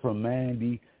ambassador for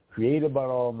humanity, created by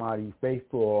the Almighty,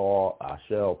 faithful to all. I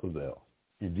shall prevail.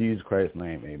 In Jesus Christ's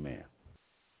name, amen.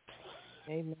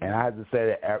 Amen. And I have to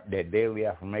say that daily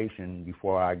affirmation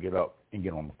before I get up and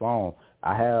get on the phone.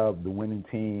 I have the winning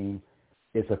team.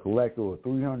 It's a collective of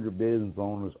 300 business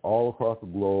owners all across the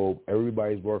globe.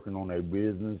 Everybody's working on their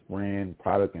business, brand,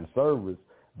 product, and service.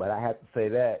 But I have to say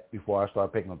that before I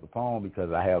start picking up the phone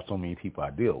because I have so many people I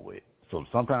deal with. So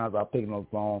sometimes I'm picking up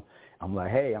the phone. I'm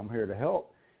like, hey, I'm here to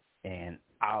help. And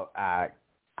I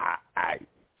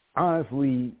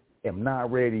honestly am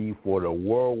not ready for the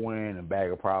whirlwind and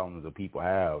bag of problems that people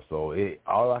have. So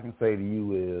all I can say to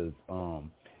you is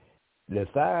the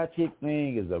side chick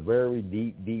thing is a very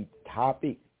deep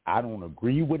topic. I don't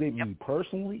agree with it, me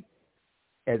personally.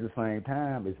 At the same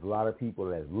time, it's a lot of people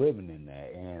that's living in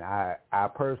that. And I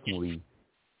personally,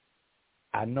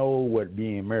 I know what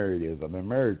being married is. I've been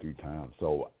married 3 times.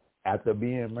 So after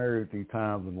being married 3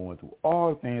 times and going through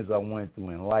all the things I went through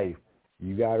in life,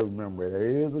 you got to remember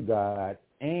there is a God,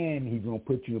 and he's going to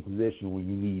put you in a position where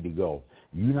you need to go.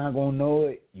 You're not going to know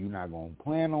it. You're not going to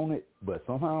plan on it. But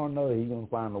somehow or another, he's going to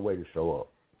find a way to show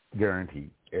up. Guaranteed.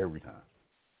 Every time.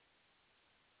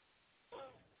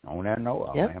 On that note,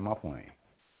 I'll land my plane.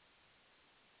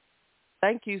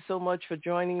 Thank you so much for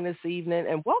joining this evening.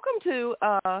 And welcome to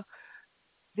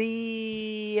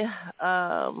the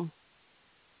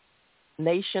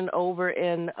nation over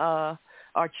in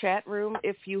our chat room.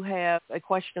 If you have a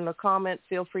question or comment,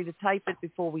 feel free to type it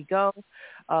before we go.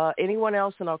 Anyone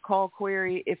else in our call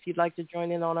query, if you'd like to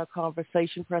join in on our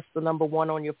conversation, press the number 1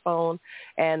 on your phone.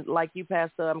 And like you,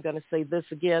 Pastor, I'm going to say this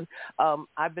again.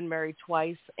 I've been married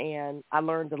twice, and I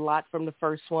learned a lot from the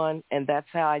first one, and that's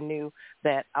how I knew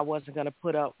that I wasn't going to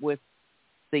put up with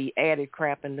the added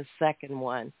crap in the second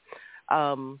one.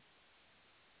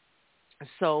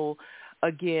 So,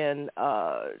 again,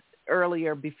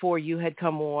 earlier before you had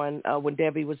come on, when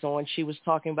Debbie was on, she was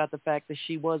talking about the fact that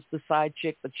she was the side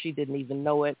chick, but she didn't even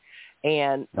know it.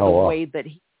 And the way that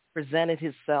he presented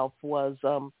himself was,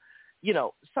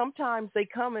 sometimes they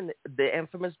come in the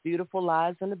infamous beautiful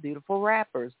lies and the beautiful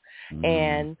rappers.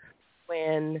 And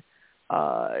when,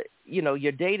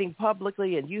 you're dating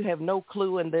publicly and you have no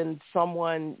clue, and then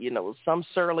someone, some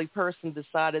surly person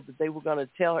decided that they were going to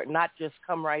tell her, not just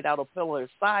come right out of pillar's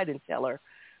side and tell her,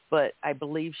 but I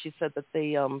believe she said that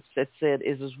they said,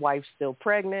 is his wife still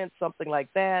pregnant, something like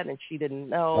that, and she didn't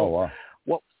know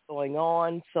what was going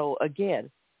on. So, again,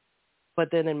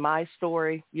 but then in my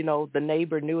story, the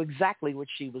neighbor knew exactly what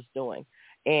she was doing.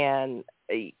 And,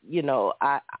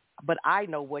 but I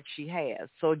know what she has.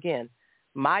 So, again,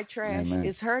 my trash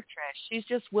is her trash. She's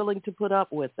just willing to put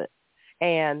up with it.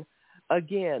 And,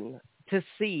 again, to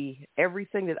see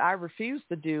everything that I refused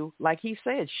to do, like he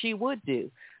said, she would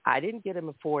do. I didn't get him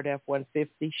a Ford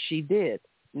F-150. She did.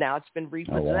 Now it's been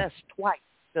repossessed twice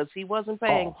because he wasn't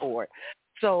paying for it.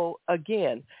 So,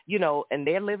 again, and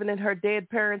they're living in her dead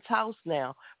parents' house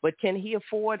now. But can he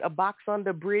afford a box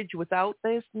under bridge without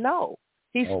this? No.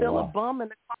 He's still a bum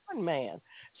and a con man.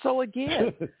 So,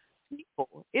 again,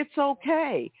 people, it's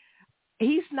okay.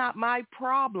 He's not my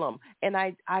problem. And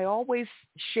I always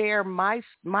share my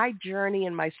journey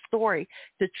and my story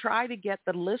to try to get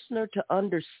the listener to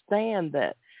understand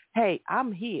that, hey,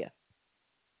 I'm here.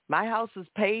 My house is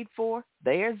paid for.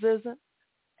 Theirs isn't.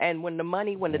 And when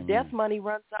the death money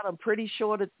runs out, I'm pretty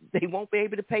sure that they won't be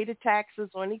able to pay the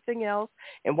taxes or anything else.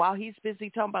 And while he's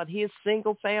busy talking about his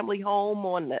single family home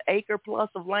on the acre plus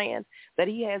of land that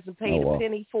he hasn't paid a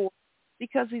penny for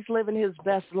because he's living his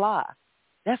best life.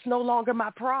 That's no longer my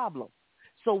problem.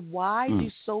 So why do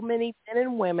so many men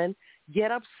and women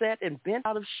get upset and bent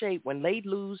out of shape when they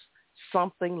lose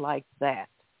something like that?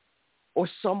 Or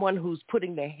someone who's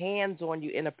putting their hands on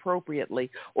you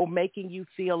inappropriately or making you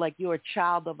feel like you're a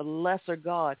child of a lesser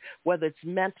God, whether it's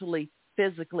mentally,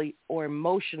 physically, or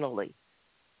emotionally.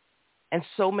 And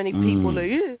so many people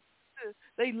are,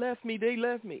 they left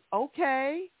me.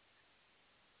 Okay.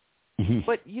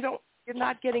 But you're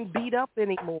not getting beat up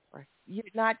anymore. You're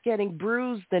not getting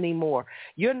bruised anymore.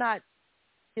 You're not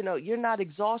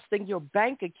exhausting your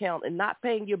bank account and not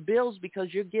paying your bills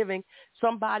because you're giving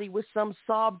somebody with some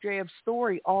sob-drab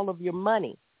story all of your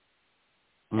money.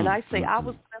 And I say I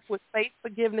was left with faith,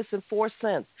 forgiveness, and 4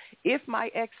 cents. If my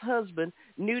ex-husband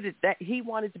knew that he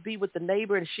wanted to be with the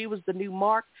neighbor and she was the new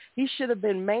Mark, he should have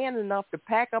been man enough to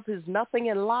pack up his nothing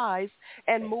and lies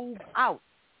and move out.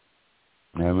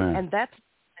 Amen. And that's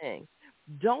the thing.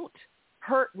 Don't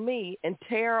hurt me and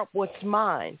tear up what's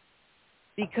mine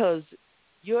because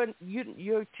you're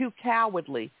too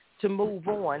cowardly to move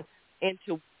on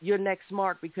into your next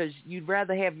Mark because you'd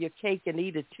rather have your cake and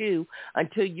eat it too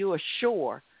until you're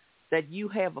sure that you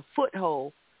have a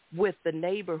foothold with the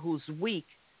neighbor who's weak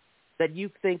that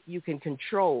you think you can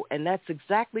control. And that's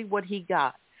exactly what he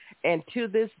got. And to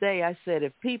this day, I said,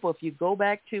 if you go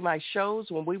back to my shows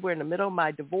when we were in the middle of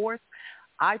my divorce,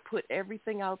 I put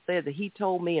everything out there that he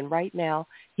told me, and right now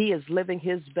he is living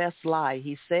his best lie.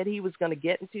 He said he was going to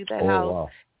get into that house. Wow.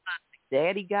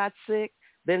 Daddy got sick.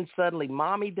 Then suddenly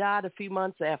mommy died a few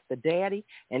months after daddy,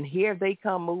 and here they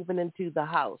come moving into the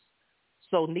house.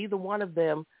 So neither one of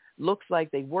them looks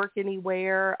like they work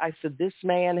anywhere. I said, this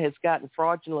man has gotten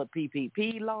fraudulent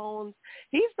PPP loans.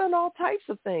 He's done all types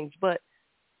of things. But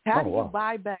how do you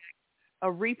buy back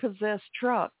a repossessed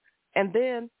truck, and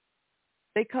then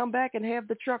they come back and have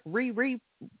the truck repossessed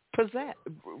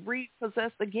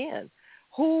again?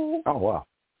 Who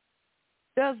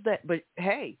does that? But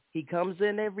hey, he comes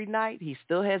in every night. He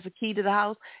still has a key to the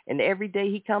house, and every day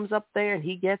he comes up there and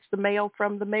he gets the mail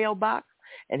from the mailbox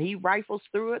and he rifles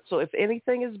through it. So if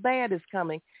anything is bad is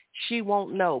coming, she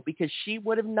won't know because she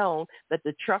would have known that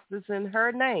the truck that's in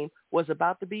her name was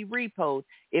about to be repoed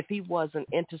if he wasn't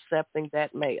intercepting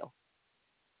that mail.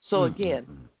 So again,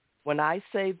 when I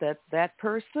say that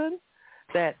person,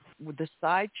 that with the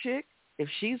side chick, if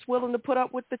she's willing to put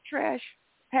up with the trash,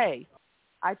 hey,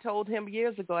 I told him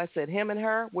years ago, I said him and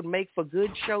her would make for good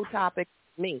show topic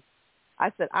for me.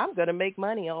 I said, I'm going to make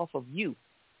money off of you.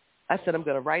 I said, I'm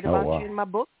going to write about you in my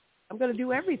book. I'm going to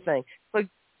do everything. So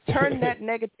turn that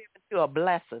negative into a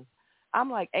blessing.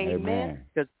 I'm like, amen.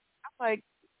 Because I'm like,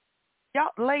 y'all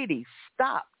ladies,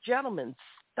 stop. Gentlemen,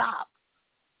 stop.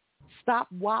 Stop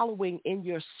wallowing in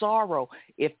your sorrow.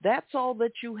 If that's all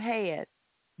that you had,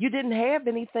 you didn't have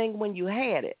anything when you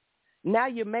had it. Now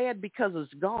you're mad because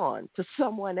it's gone to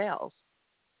someone else.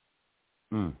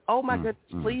 Oh, my goodness,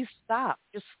 please stop.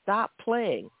 Just stop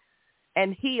playing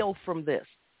and heal from this.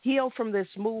 Heal from this,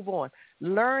 move on.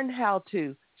 Learn how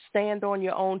to stand on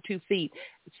your own 2 feet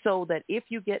so that if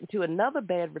you get into another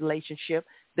bad relationship,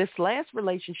 this last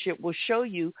relationship will show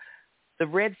you the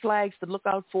red flags to look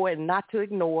out for and not to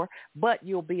ignore, but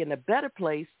you'll be in a better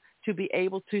place to be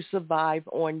able to survive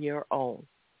on your own.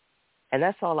 And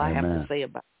that's all I have to say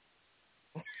about it.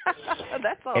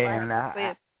 That's all I have to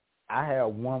say. I have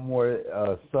one more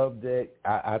subject.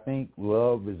 I think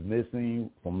love is missing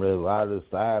from a lot of the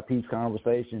side piece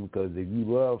conversation because if you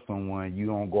love someone, you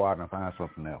don't go out and find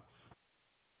something else.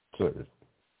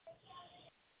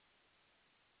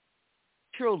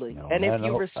 Truly. And if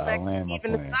you respect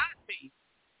even the side piece,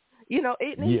 even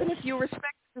if you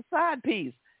respect the side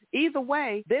piece, either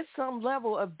way, there's some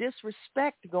level of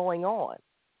disrespect going on.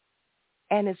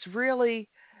 And it's really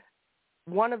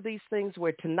one of these things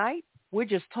where tonight we're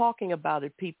just talking about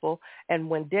it, people. And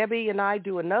when Debbie and I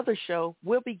do another show,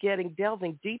 we'll be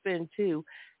delving deeper into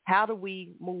how do we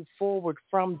move forward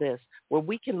from this, where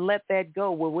we can let that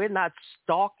go, where we're not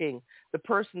stalking the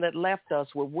person that left us,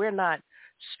 where we're not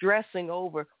stressing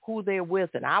over who they're with.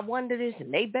 And I wonder this,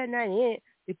 and they better not in.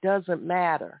 It doesn't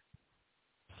matter.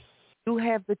 You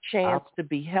have the chance to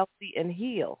be healthy and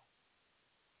heal.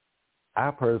 I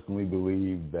personally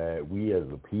believe that we as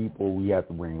a people, we have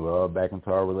to bring love back into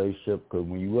our relationship because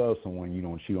when you love someone, you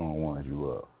don't cheat on the ones you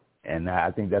love. And I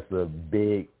think that's a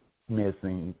big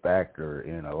missing factor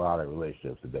in a lot of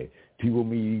relationships today. People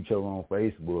meet each other on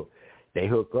Facebook, they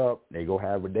hook up, they go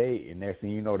have a date, and next thing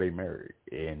you know, they married.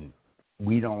 And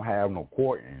we don't have no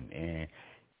courting. And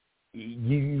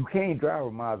you can't drive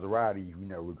a Maserati if you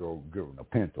never go give a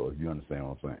Pinto, if you understand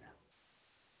what I'm saying.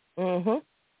 Mm-hmm.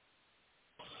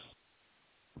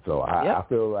 So I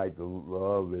feel like the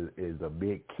love is a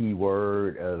big key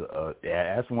word.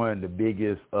 That's one of the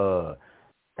biggest.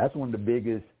 That's one of the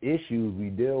biggest issues we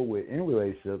deal with in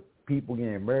relationships. People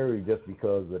getting married just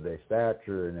because of their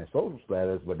stature and their social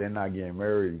status, but they're not getting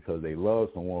married because they love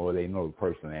someone or they know the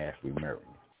person they actually married.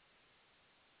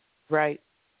 Right.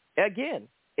 Again,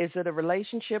 is it a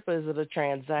relationship or is it a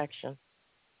transaction?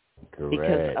 Correct.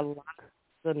 Because a lot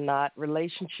are not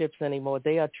relationships anymore.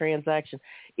 They are transactions.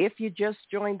 If you just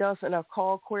joined us in a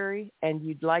call query and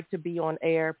you'd like to be on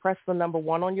air, press the number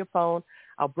 1 on your phone.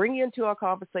 I'll bring you into our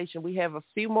conversation. We have a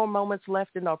few more moments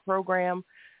left in our program.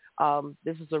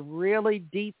 This is a really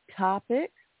deep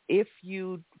topic. If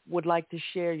you would like to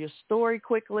share your story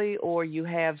quickly, or you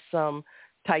have some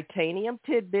titanium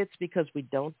tidbits, because we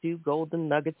don't do golden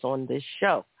nuggets on this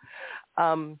show,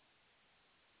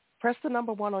 press the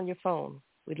number 1 on your phone.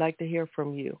 We'd like to hear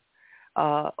from you.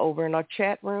 Over in our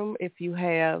chat room, if you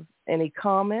have any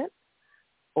comment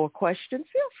or question,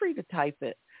 feel free to type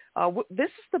it. This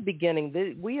is the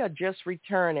beginning. We are just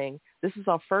returning. This is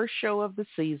our first show of the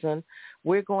season.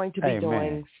 We're going to be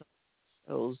doing some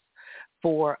shows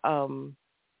for,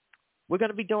 we're going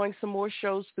to be doing some more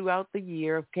shows throughout the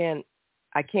year. Again,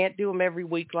 I can't do them every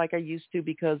week like I used to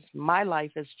because my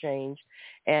life has changed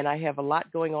and I have a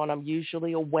lot going on. I'm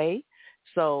usually away.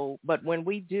 So, but when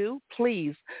we do,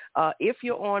 please, if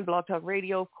you're on Blog Talk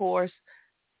Radio, of course,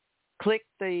 click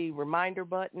the reminder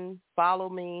button, follow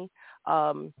me,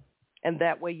 and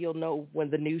that way you'll know when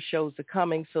the new shows are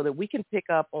coming so that we can pick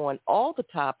up on all the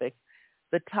topics.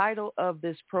 The title of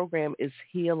this program is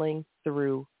Healing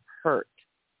Through Hurt.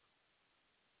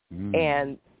 And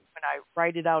when I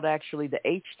write it out, actually, the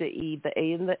H, the E, the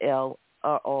A, and the L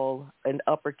are all in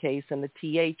uppercase, and the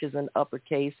TH is in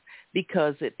uppercase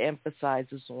because it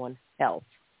emphasizes on health.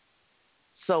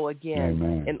 So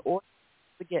again, in order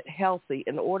to get healthy,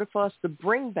 in order for us to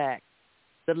bring back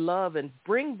the love and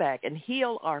bring back and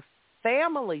heal our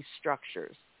family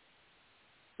structures,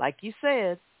 like you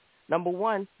said, number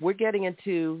 1, we're getting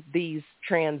into these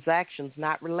transactions,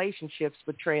 not relationships,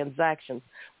 but transactions.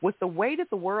 With the way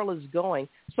that the world is going,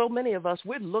 so many of us,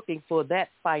 we're looking for that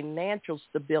financial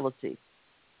stability,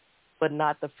 but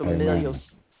not the familial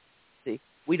stability.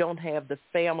 We don't have the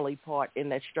family part in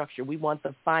that structure. We want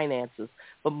the finances.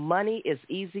 But money is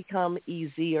easy come,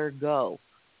 easier go.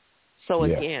 So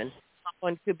again,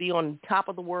 someone could be on top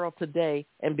of the world today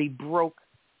and be broke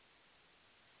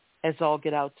as all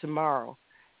get out tomorrow.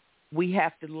 We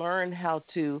have to learn how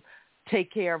to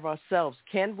take care of ourselves.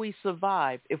 Can we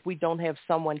survive if we don't have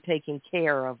someone taking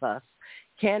care of us?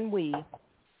 Can we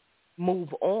move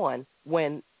on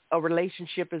when a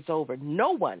relationship is over?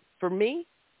 No one. For me,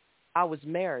 I was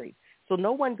married. So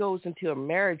no one goes into a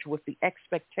marriage with the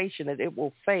expectation that it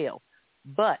will fail.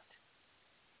 But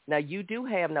now you do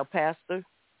have, now, Pastor,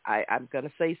 I'm going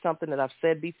to say something that I've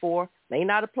said before, may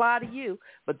not apply to you,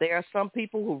 but there are some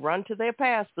people who run to their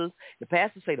pastors. The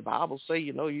pastors say, the Bible say,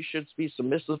 you should be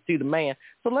submissive to the man.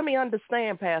 So let me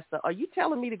understand, Pastor, are you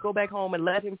telling me to go back home and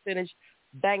let him finish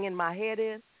banging my head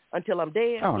in until I'm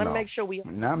dead? Let me make sure we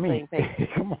on the same page.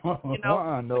 Come on.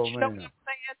 Know what I'm saying?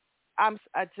 I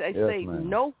say,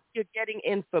 know who you're getting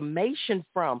information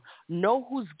from. Know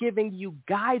who's giving you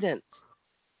guidance.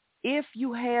 If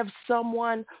you have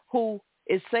someone who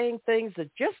is saying things that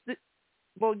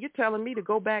you're telling me to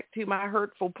go back to my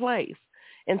hurtful place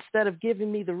instead of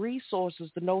giving me the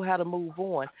resources to know how to move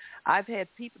on. I've had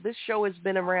people, this show has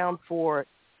been around for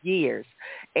years,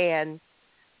 and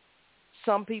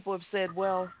some people have said,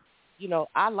 well,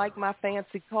 I like my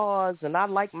fancy cars and I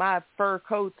like my fur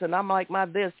coats and I'm like my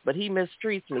this, but he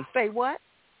mistreats me. Say what?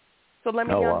 So let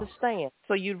me understand.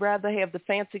 So you'd rather have the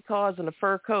fancy cars and the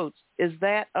fur coats. Is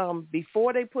that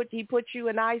before he put you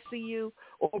in ICU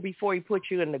or before he put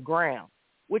you in the ground?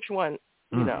 Which one,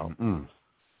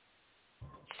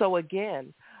 So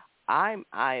again, I'm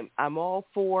all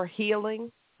for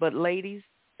healing, but ladies,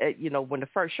 when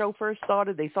the show first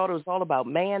started, they thought it was all about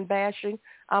man bashing.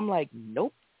 I'm like,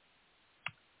 nope.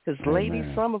 Because ladies,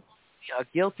 some of you are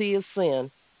guilty as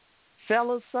sin.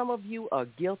 Fellas, some of you are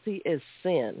guilty as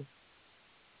sin.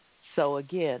 So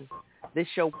again, this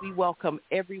show, we welcome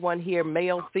everyone here,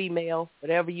 male, female,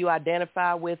 whatever you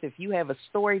identify with. If you have a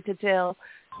story to tell,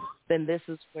 then this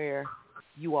is where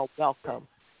you are welcome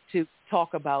to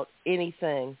talk about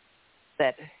anything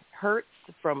that hurts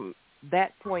from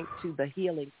that point to the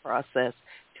healing process,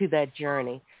 to that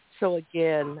journey. So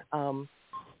again,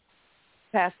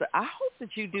 Pastor, I hope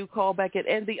that you do call back in.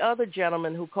 And the other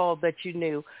gentleman who called that you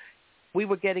knew, we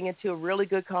were getting into a really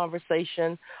good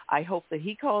conversation. I hope that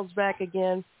he calls back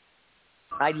again.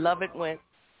 I love it when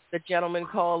the gentlemen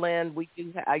call in.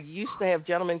 I used to have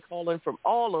gentlemen call in from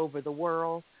all over the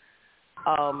world.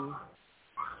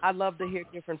 I love to hear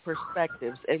different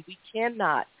perspectives, and we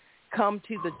cannot come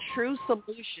to the true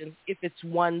solution if it's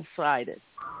one-sided.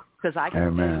 Because I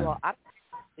can tell you all, I don't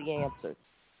have the answer.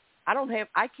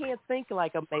 I can't think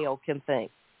like a male can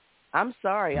think. I'm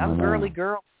sorry. I'm girly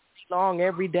girl long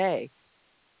every day.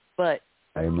 But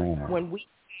when we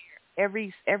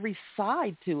hear every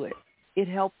side to it, it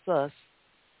helps us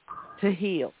to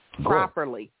heal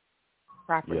properly.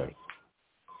 Yes.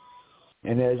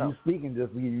 And as you speaking,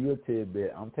 just to give you a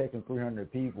tidbit, I'm taking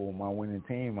 300 people on my winning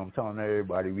team. I'm telling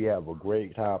everybody we have a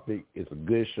great topic. It's a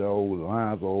good show. The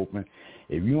lines are open.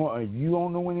 If you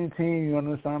on the winning team, you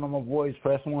understand my voice,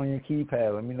 press 1 on your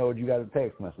keypad. Let me know you got a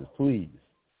text message, please.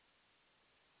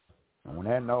 And when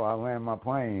that note, I land my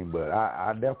plane. But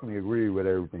I definitely agree with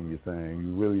everything you're saying.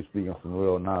 You really speaking some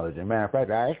real knowledge. And matter of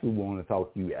fact, I actually want to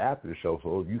talk to you after the show.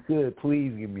 So if you could,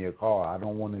 please give me a call. I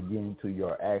don't want to get into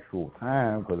your actual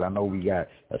time because I know we got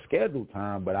a scheduled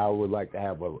time, but I would like to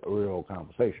have a real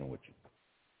conversation with you.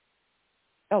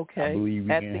 Okay. I believe we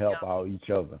can help out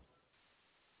each other.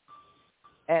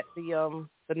 At the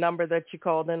number that you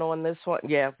called in on this one?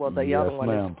 Yeah, well, the other one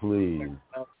is... Yes, ma'am, please.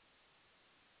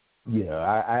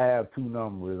 Yeah, I have 2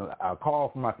 numbers. I call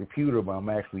from my computer, but I'm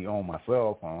actually on my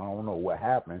cell phone. I don't know what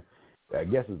happened. I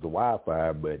guess it's the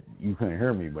Wi-Fi, but you couldn't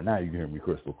hear me, but now you can hear me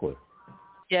crystal clear.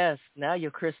 Yes, now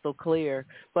you're crystal clear.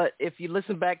 But if you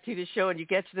listen back to the show and you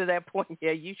get to that point,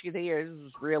 yeah, you should hear. This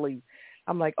is really,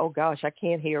 I'm like, oh, gosh, I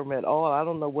can't hear him at all. I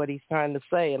don't know what he's trying to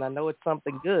say, and I know it's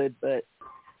something good, but,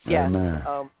 yes,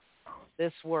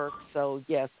 this works. So,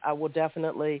 yes, I will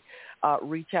definitely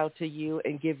reach out to you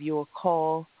and give you a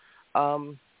call.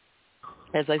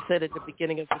 As I said at the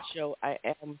beginning of the show, I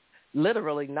am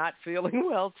literally not feeling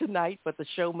well tonight, but the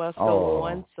show must go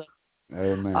on. So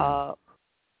amen.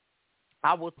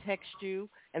 I will text you,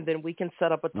 and then we can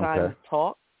set up a time to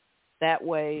talk. That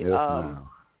way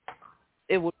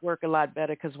it would work a lot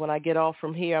better because when I get off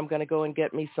from here, I'm going to go and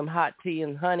get me some hot tea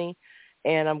and honey,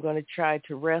 and I'm going to try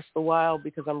to rest a while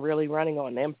because I'm really running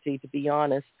on empty, to be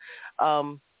honest.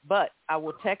 But I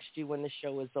will text you when the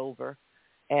show is over.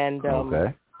 And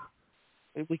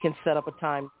we can set up a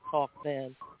time to talk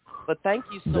then. But thank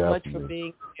you so much for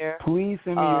being here. Please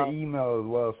send me your email as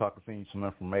well so I can send you some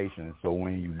information. So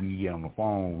when we get on the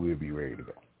phone, we'll be ready to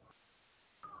go.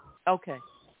 Okay.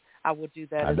 I will do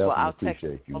that as well. I'll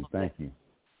appreciate you. Thank you.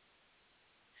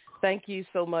 Thank you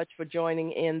so much for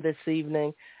joining in this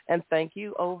evening. And thank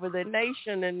you over the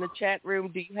nation in the chat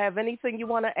room. Do you have anything you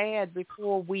want to add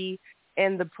before we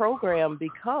end the program?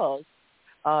 Because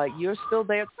you're still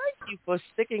there. Thank you for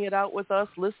sticking it out with us,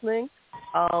 listening.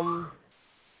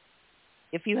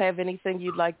 If you have anything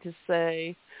you'd like to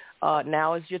say,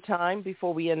 now is your time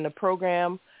before we end the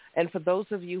program. And for those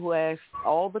of you who ask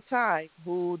all the time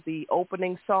who the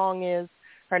opening song is,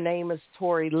 her name is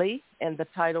Tori Lee, and the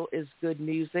title is Good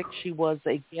Music. She was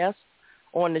a guest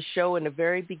on the show in the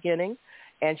very beginning,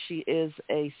 and she is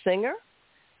a singer.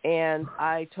 And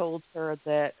I told her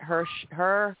that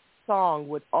her song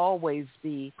would always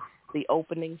be the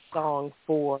opening song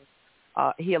for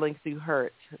Healing Through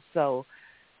Hurt. So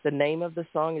the name of the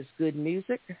song is Good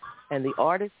Music, and the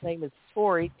artist's name is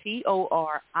Tori,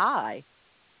 Tori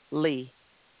Lee.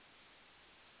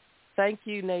 Thank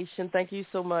you, Nation. Thank you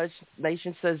so much.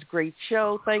 Nation says, great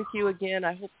show. Thank you again.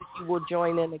 I hope that you will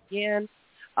join in again.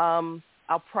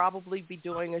 I'll probably be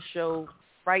doing a show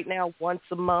right now once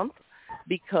a month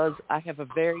because I have a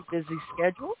very busy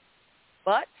schedule.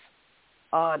 But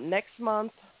next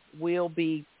month, we'll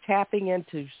be tapping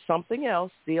into something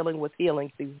else, dealing with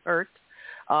healing through hurt,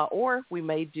 or we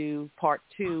may do part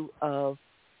 2 of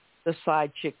the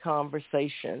side chick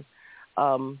conversation.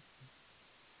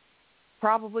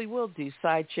 Probably will do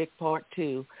side chick part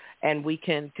 2, and we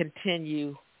can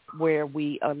continue where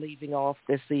we are leaving off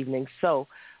this evening. So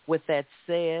with that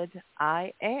said,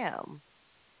 I am,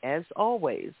 as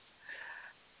always,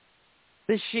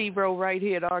 the Shebro right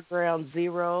here at our ground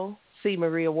zero, C.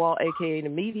 Maria Wall, a.k.a. the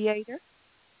Mediator.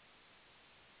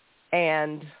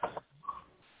 And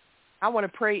I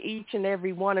want to pray each and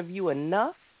every one of you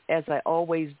enough, as I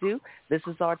always do. This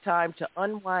is our time to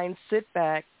unwind, sit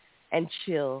back, and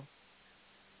chill.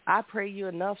 I pray you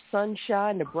enough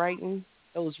sunshine to brighten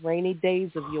those rainy days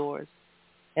of yours.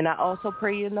 And I also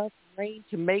pray you enough rain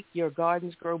to make your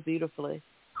gardens grow beautifully.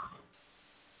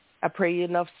 I pray you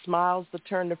enough smiles to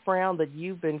turn the frown that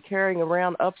you've been carrying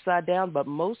around upside down. But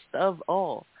most of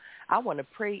all, I want to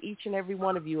pray each and every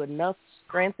one of you enough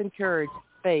strength and courage,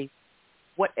 faith,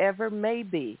 whatever may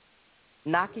be,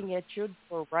 knocking at your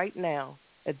door right now,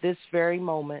 at this very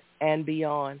moment and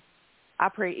beyond. I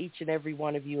pray each and every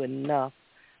one of you enough.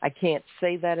 I can't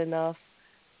say that enough.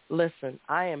 Listen,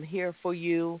 I am here for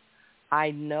you.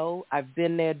 I know I've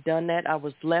been there, done that. I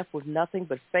was left with nothing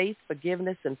but faith,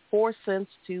 forgiveness, and 4 cents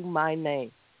to my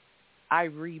name. I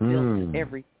rebuilt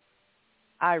everything.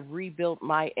 I rebuilt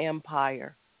my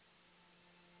empire.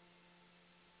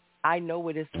 I know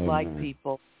what it's like,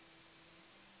 people.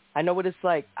 I know what it's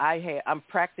like. I'm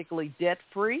practically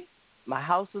debt-free. My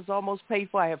house is almost paid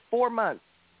for. I have 4 months.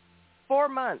 4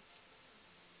 months.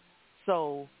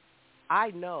 So I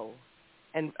know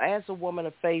And as a woman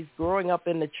of faith, growing up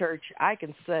in the church, I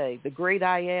can say the great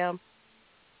I am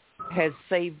has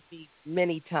saved me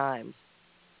many times.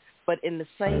 But in the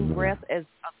same breath as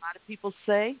a lot of people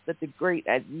say that the great,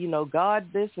 God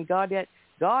this and God that,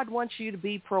 God wants you to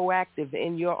be proactive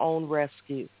in your own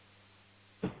rescue.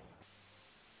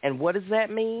 And what does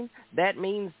that mean? That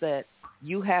means that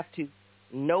you have to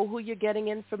know who you're getting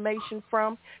information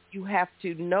from. You have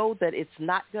to know that it's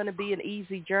not going to be an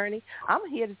easy journey. I'm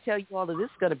here to tell you all that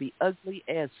it's going to be ugly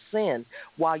as sin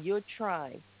while you're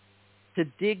trying to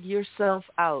dig yourself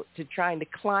out, to trying to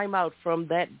climb out from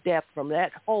that depth, from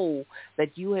that hole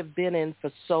that you have been in for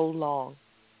so long.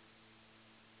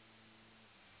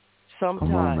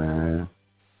 Sometimes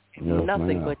it's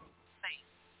nothing but faith.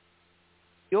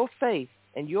 Your faith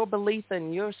and your belief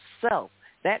in yourself,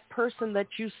 that person that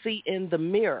you see in the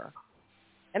mirror.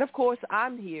 And, of course,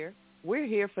 I'm here. We're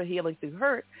here for Healing Through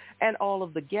Hurt, and all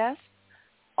of the guests,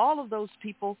 all of those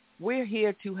people, we're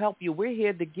here to help you. We're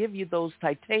here to give you those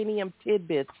titanium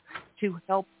tidbits to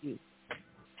help you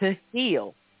to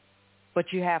heal,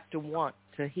 but you have to want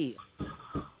to heal.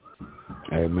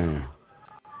 Amen.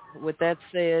 With that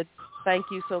said, thank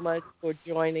you so much for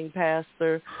joining,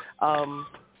 Pastor.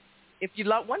 If you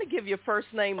want to give your first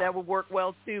name, that would work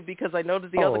well, too, because I know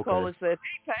that the other caller said,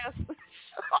 hey, Pastor.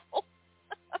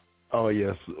 Oh,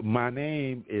 yes. My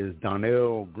name is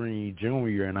Donnell Green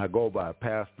Jr., and I go by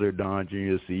Pastor Don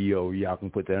Jr., CEO. Y'all can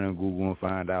put that in Google and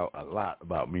find out a lot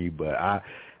about me. But I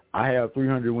have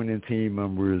 300 winning team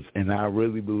members, and I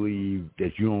really believe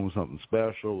that you own something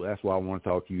special. That's why I want to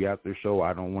talk to you after the show.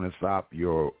 I don't want to stop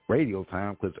your radio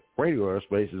time because radio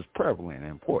airspace is prevalent and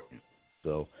important.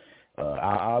 So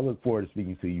I look forward to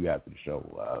speaking to you after the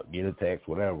show. Get a text,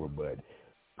 whatever. But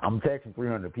I'm texting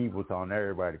 300 people, telling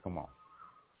everybody to come on.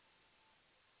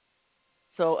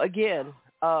 So, again,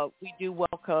 we do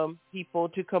welcome people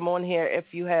to come on here if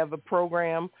you have a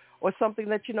program or something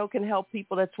that you know can help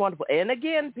people. That's wonderful. And,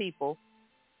 again, people,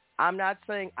 I'm not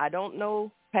saying I don't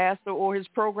know Pastor or his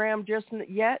program just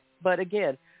yet, but,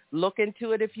 again, look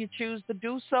into it if you choose to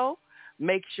do so.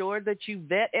 Make sure that you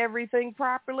vet everything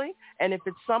properly. And if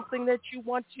it's something that you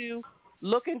want to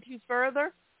look into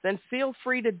further, then feel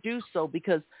free to do so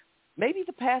because maybe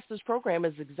the pastor's program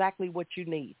is exactly what you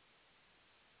need.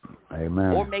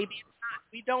 Amen. Or maybe it's not.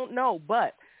 We don't know.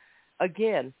 But,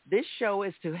 again, this show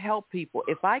is to help people.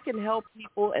 If I can help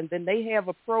people and then they have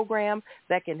a program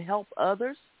that can help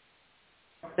others,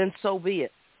 then so be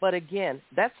it. But, again,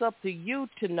 that's up to you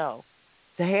to know,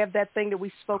 to have that thing that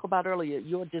we spoke about earlier,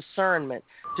 your discernment,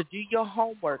 to do your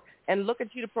homework and look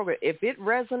into the program. If it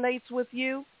resonates with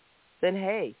you, then,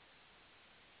 hey,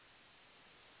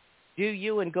 do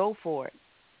you and go for it.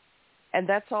 And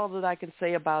that's all that I can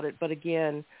say about it. But,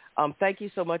 again, thank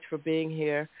you so much for being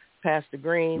here, Pastor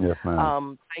Green. Yes,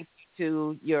 ma'am. Thank you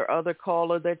to your other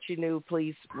caller that you knew.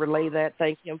 Please relay that.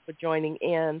 Thank him for joining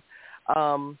in.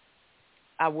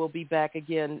 I will be back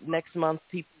again next month,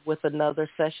 people, with another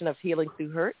session of Healing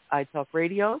Through Hurt, iTalk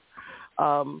Radio.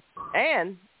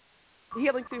 And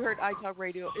Healing Through Hurt, iTalk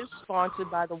Radio is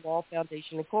sponsored by the Wall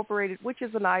Foundation Incorporated, which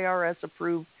is an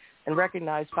IRS-approved and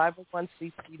recognized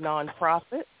 501c3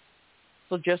 nonprofit.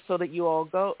 So just so that you all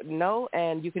know,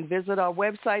 and you can visit our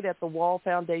website at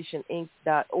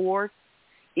thewallfoundationinc.org.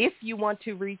 If you want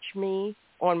to reach me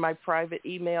on my private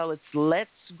email, it's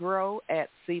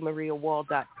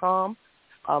letsgrow@cmariawall.com.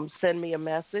 Send me a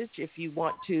message. If you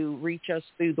want to reach us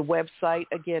through the website,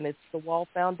 again, it's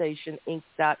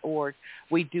thewallfoundationinc.org.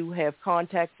 We do have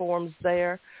contact forms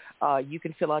there. You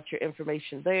can fill out your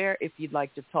information there if you'd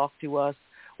like to talk to us,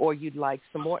 or you'd like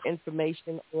some more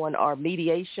information on our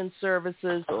mediation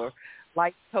services or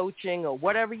life coaching or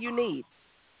whatever you need.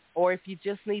 Or if you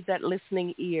just need that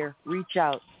listening ear, reach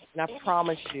out. And I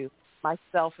promise you,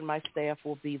 myself and my staff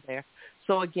will be there.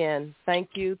 So, again, thank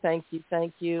you, thank you,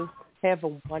 thank you. Have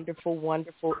a wonderful,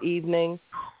 wonderful evening.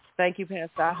 Thank you,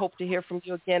 Pastor. I hope to hear from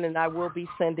you again, and I will be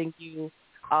sending you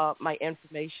my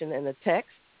information in a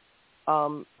text,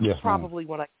 yes, probably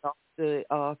when I get off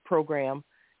the program.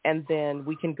 And then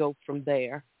we can go from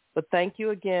there. But thank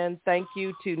you again. Thank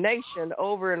you to Nation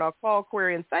over in our call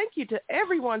query. And thank you to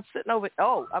everyone sitting over, in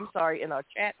our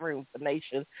chat room for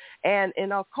Nation. And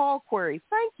in our call query,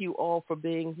 thank you all for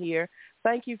being here.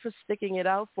 Thank you for sticking it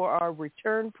out for our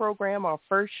return program, our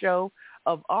first show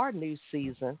of our new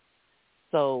season.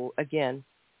 So, again,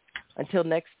 until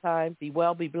next time, be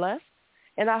well, be blessed.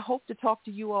 And I hope to talk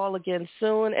to you all again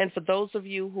soon. And for those of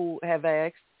you who have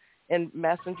asked in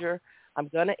Messenger, I'm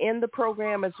going to end the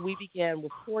program as we began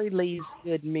with Corey Lee's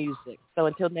good music. So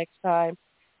until next time,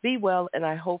 be well, and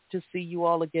I hope to see you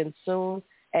all again soon,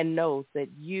 and know that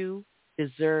you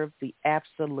deserve the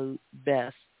absolute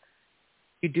best.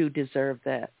 You do deserve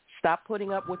that. Stop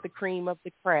putting up with the cream of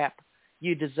the crap.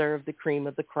 You deserve the cream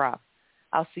of the crop.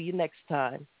 I'll see you next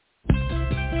time.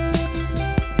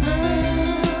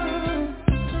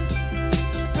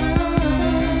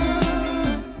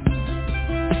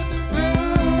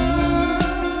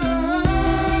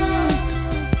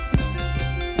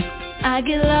 I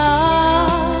get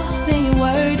lost in your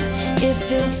words. It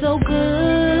feels so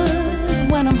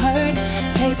good when I'm hurt.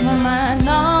 Takes my mind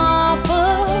off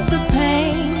of the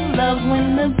pain. Love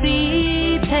when the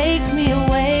beat takes me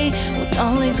away with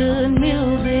only good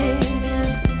music.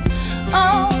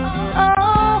 Oh,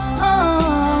 oh,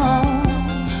 oh,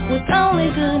 with only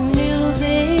good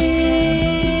music.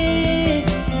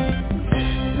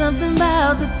 Something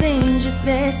about the things you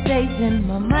said stays in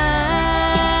my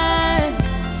mind.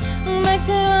 Makes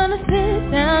me wanna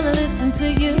sit down and listen to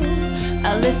you.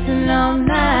 I listen all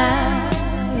night.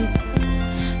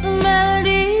 The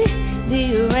melody, the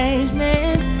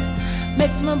arrangement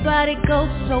makes my body go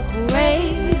so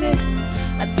crazy.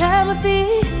 I tap my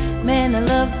feet, man, I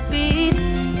love the beat.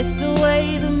 It's the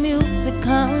way the music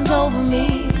comes over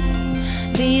me.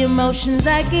 The emotions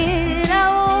I get, I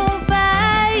won't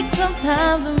fight.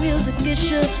 Sometimes the music is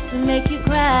sure to make you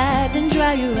cry, then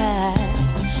dry your eyes.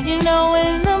 You know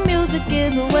when the music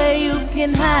is away, you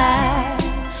can hide.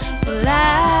 But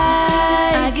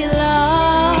I get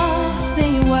lost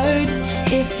in your words.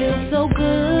 It feels so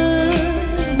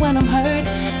good when I'm hurt.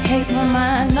 Takes my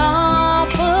mind off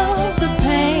of the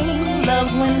pain. Love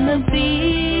when the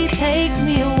beat takes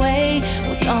me away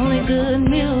with only good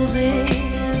music.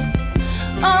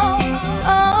 Oh,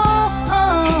 oh,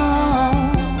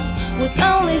 oh, with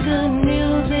only good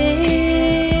music.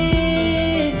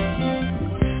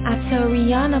 Tell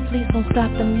Rihanna, please don't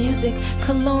stop the music.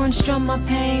 Lauren strum my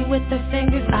pain with her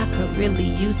fingers. I could really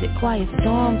use it. Quiet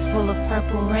storms full of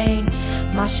purple rain.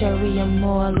 My Sharia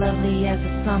more lovely as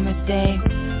a summer day.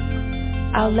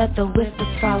 I'll let the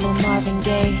whispers follow Marvin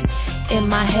Gaye in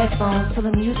my headphones till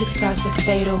the music starts to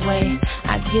fade away.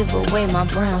 I give away my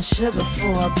brown sugar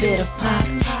for a bit of pop.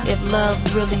 If love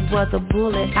really was a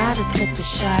bullet, I'd have took the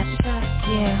shot.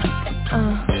 Yeah.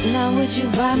 Now would you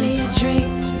buy me a drink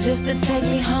just to take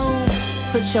me home?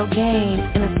 Put your game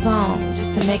in a song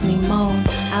just to make me moan.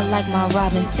 I like my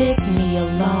Robin Thicke, me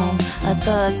alone. A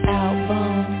thug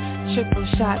album, triple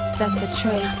shots, that's a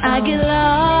trace. I get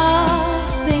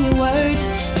lost in your words.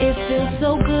 It feels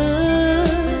so good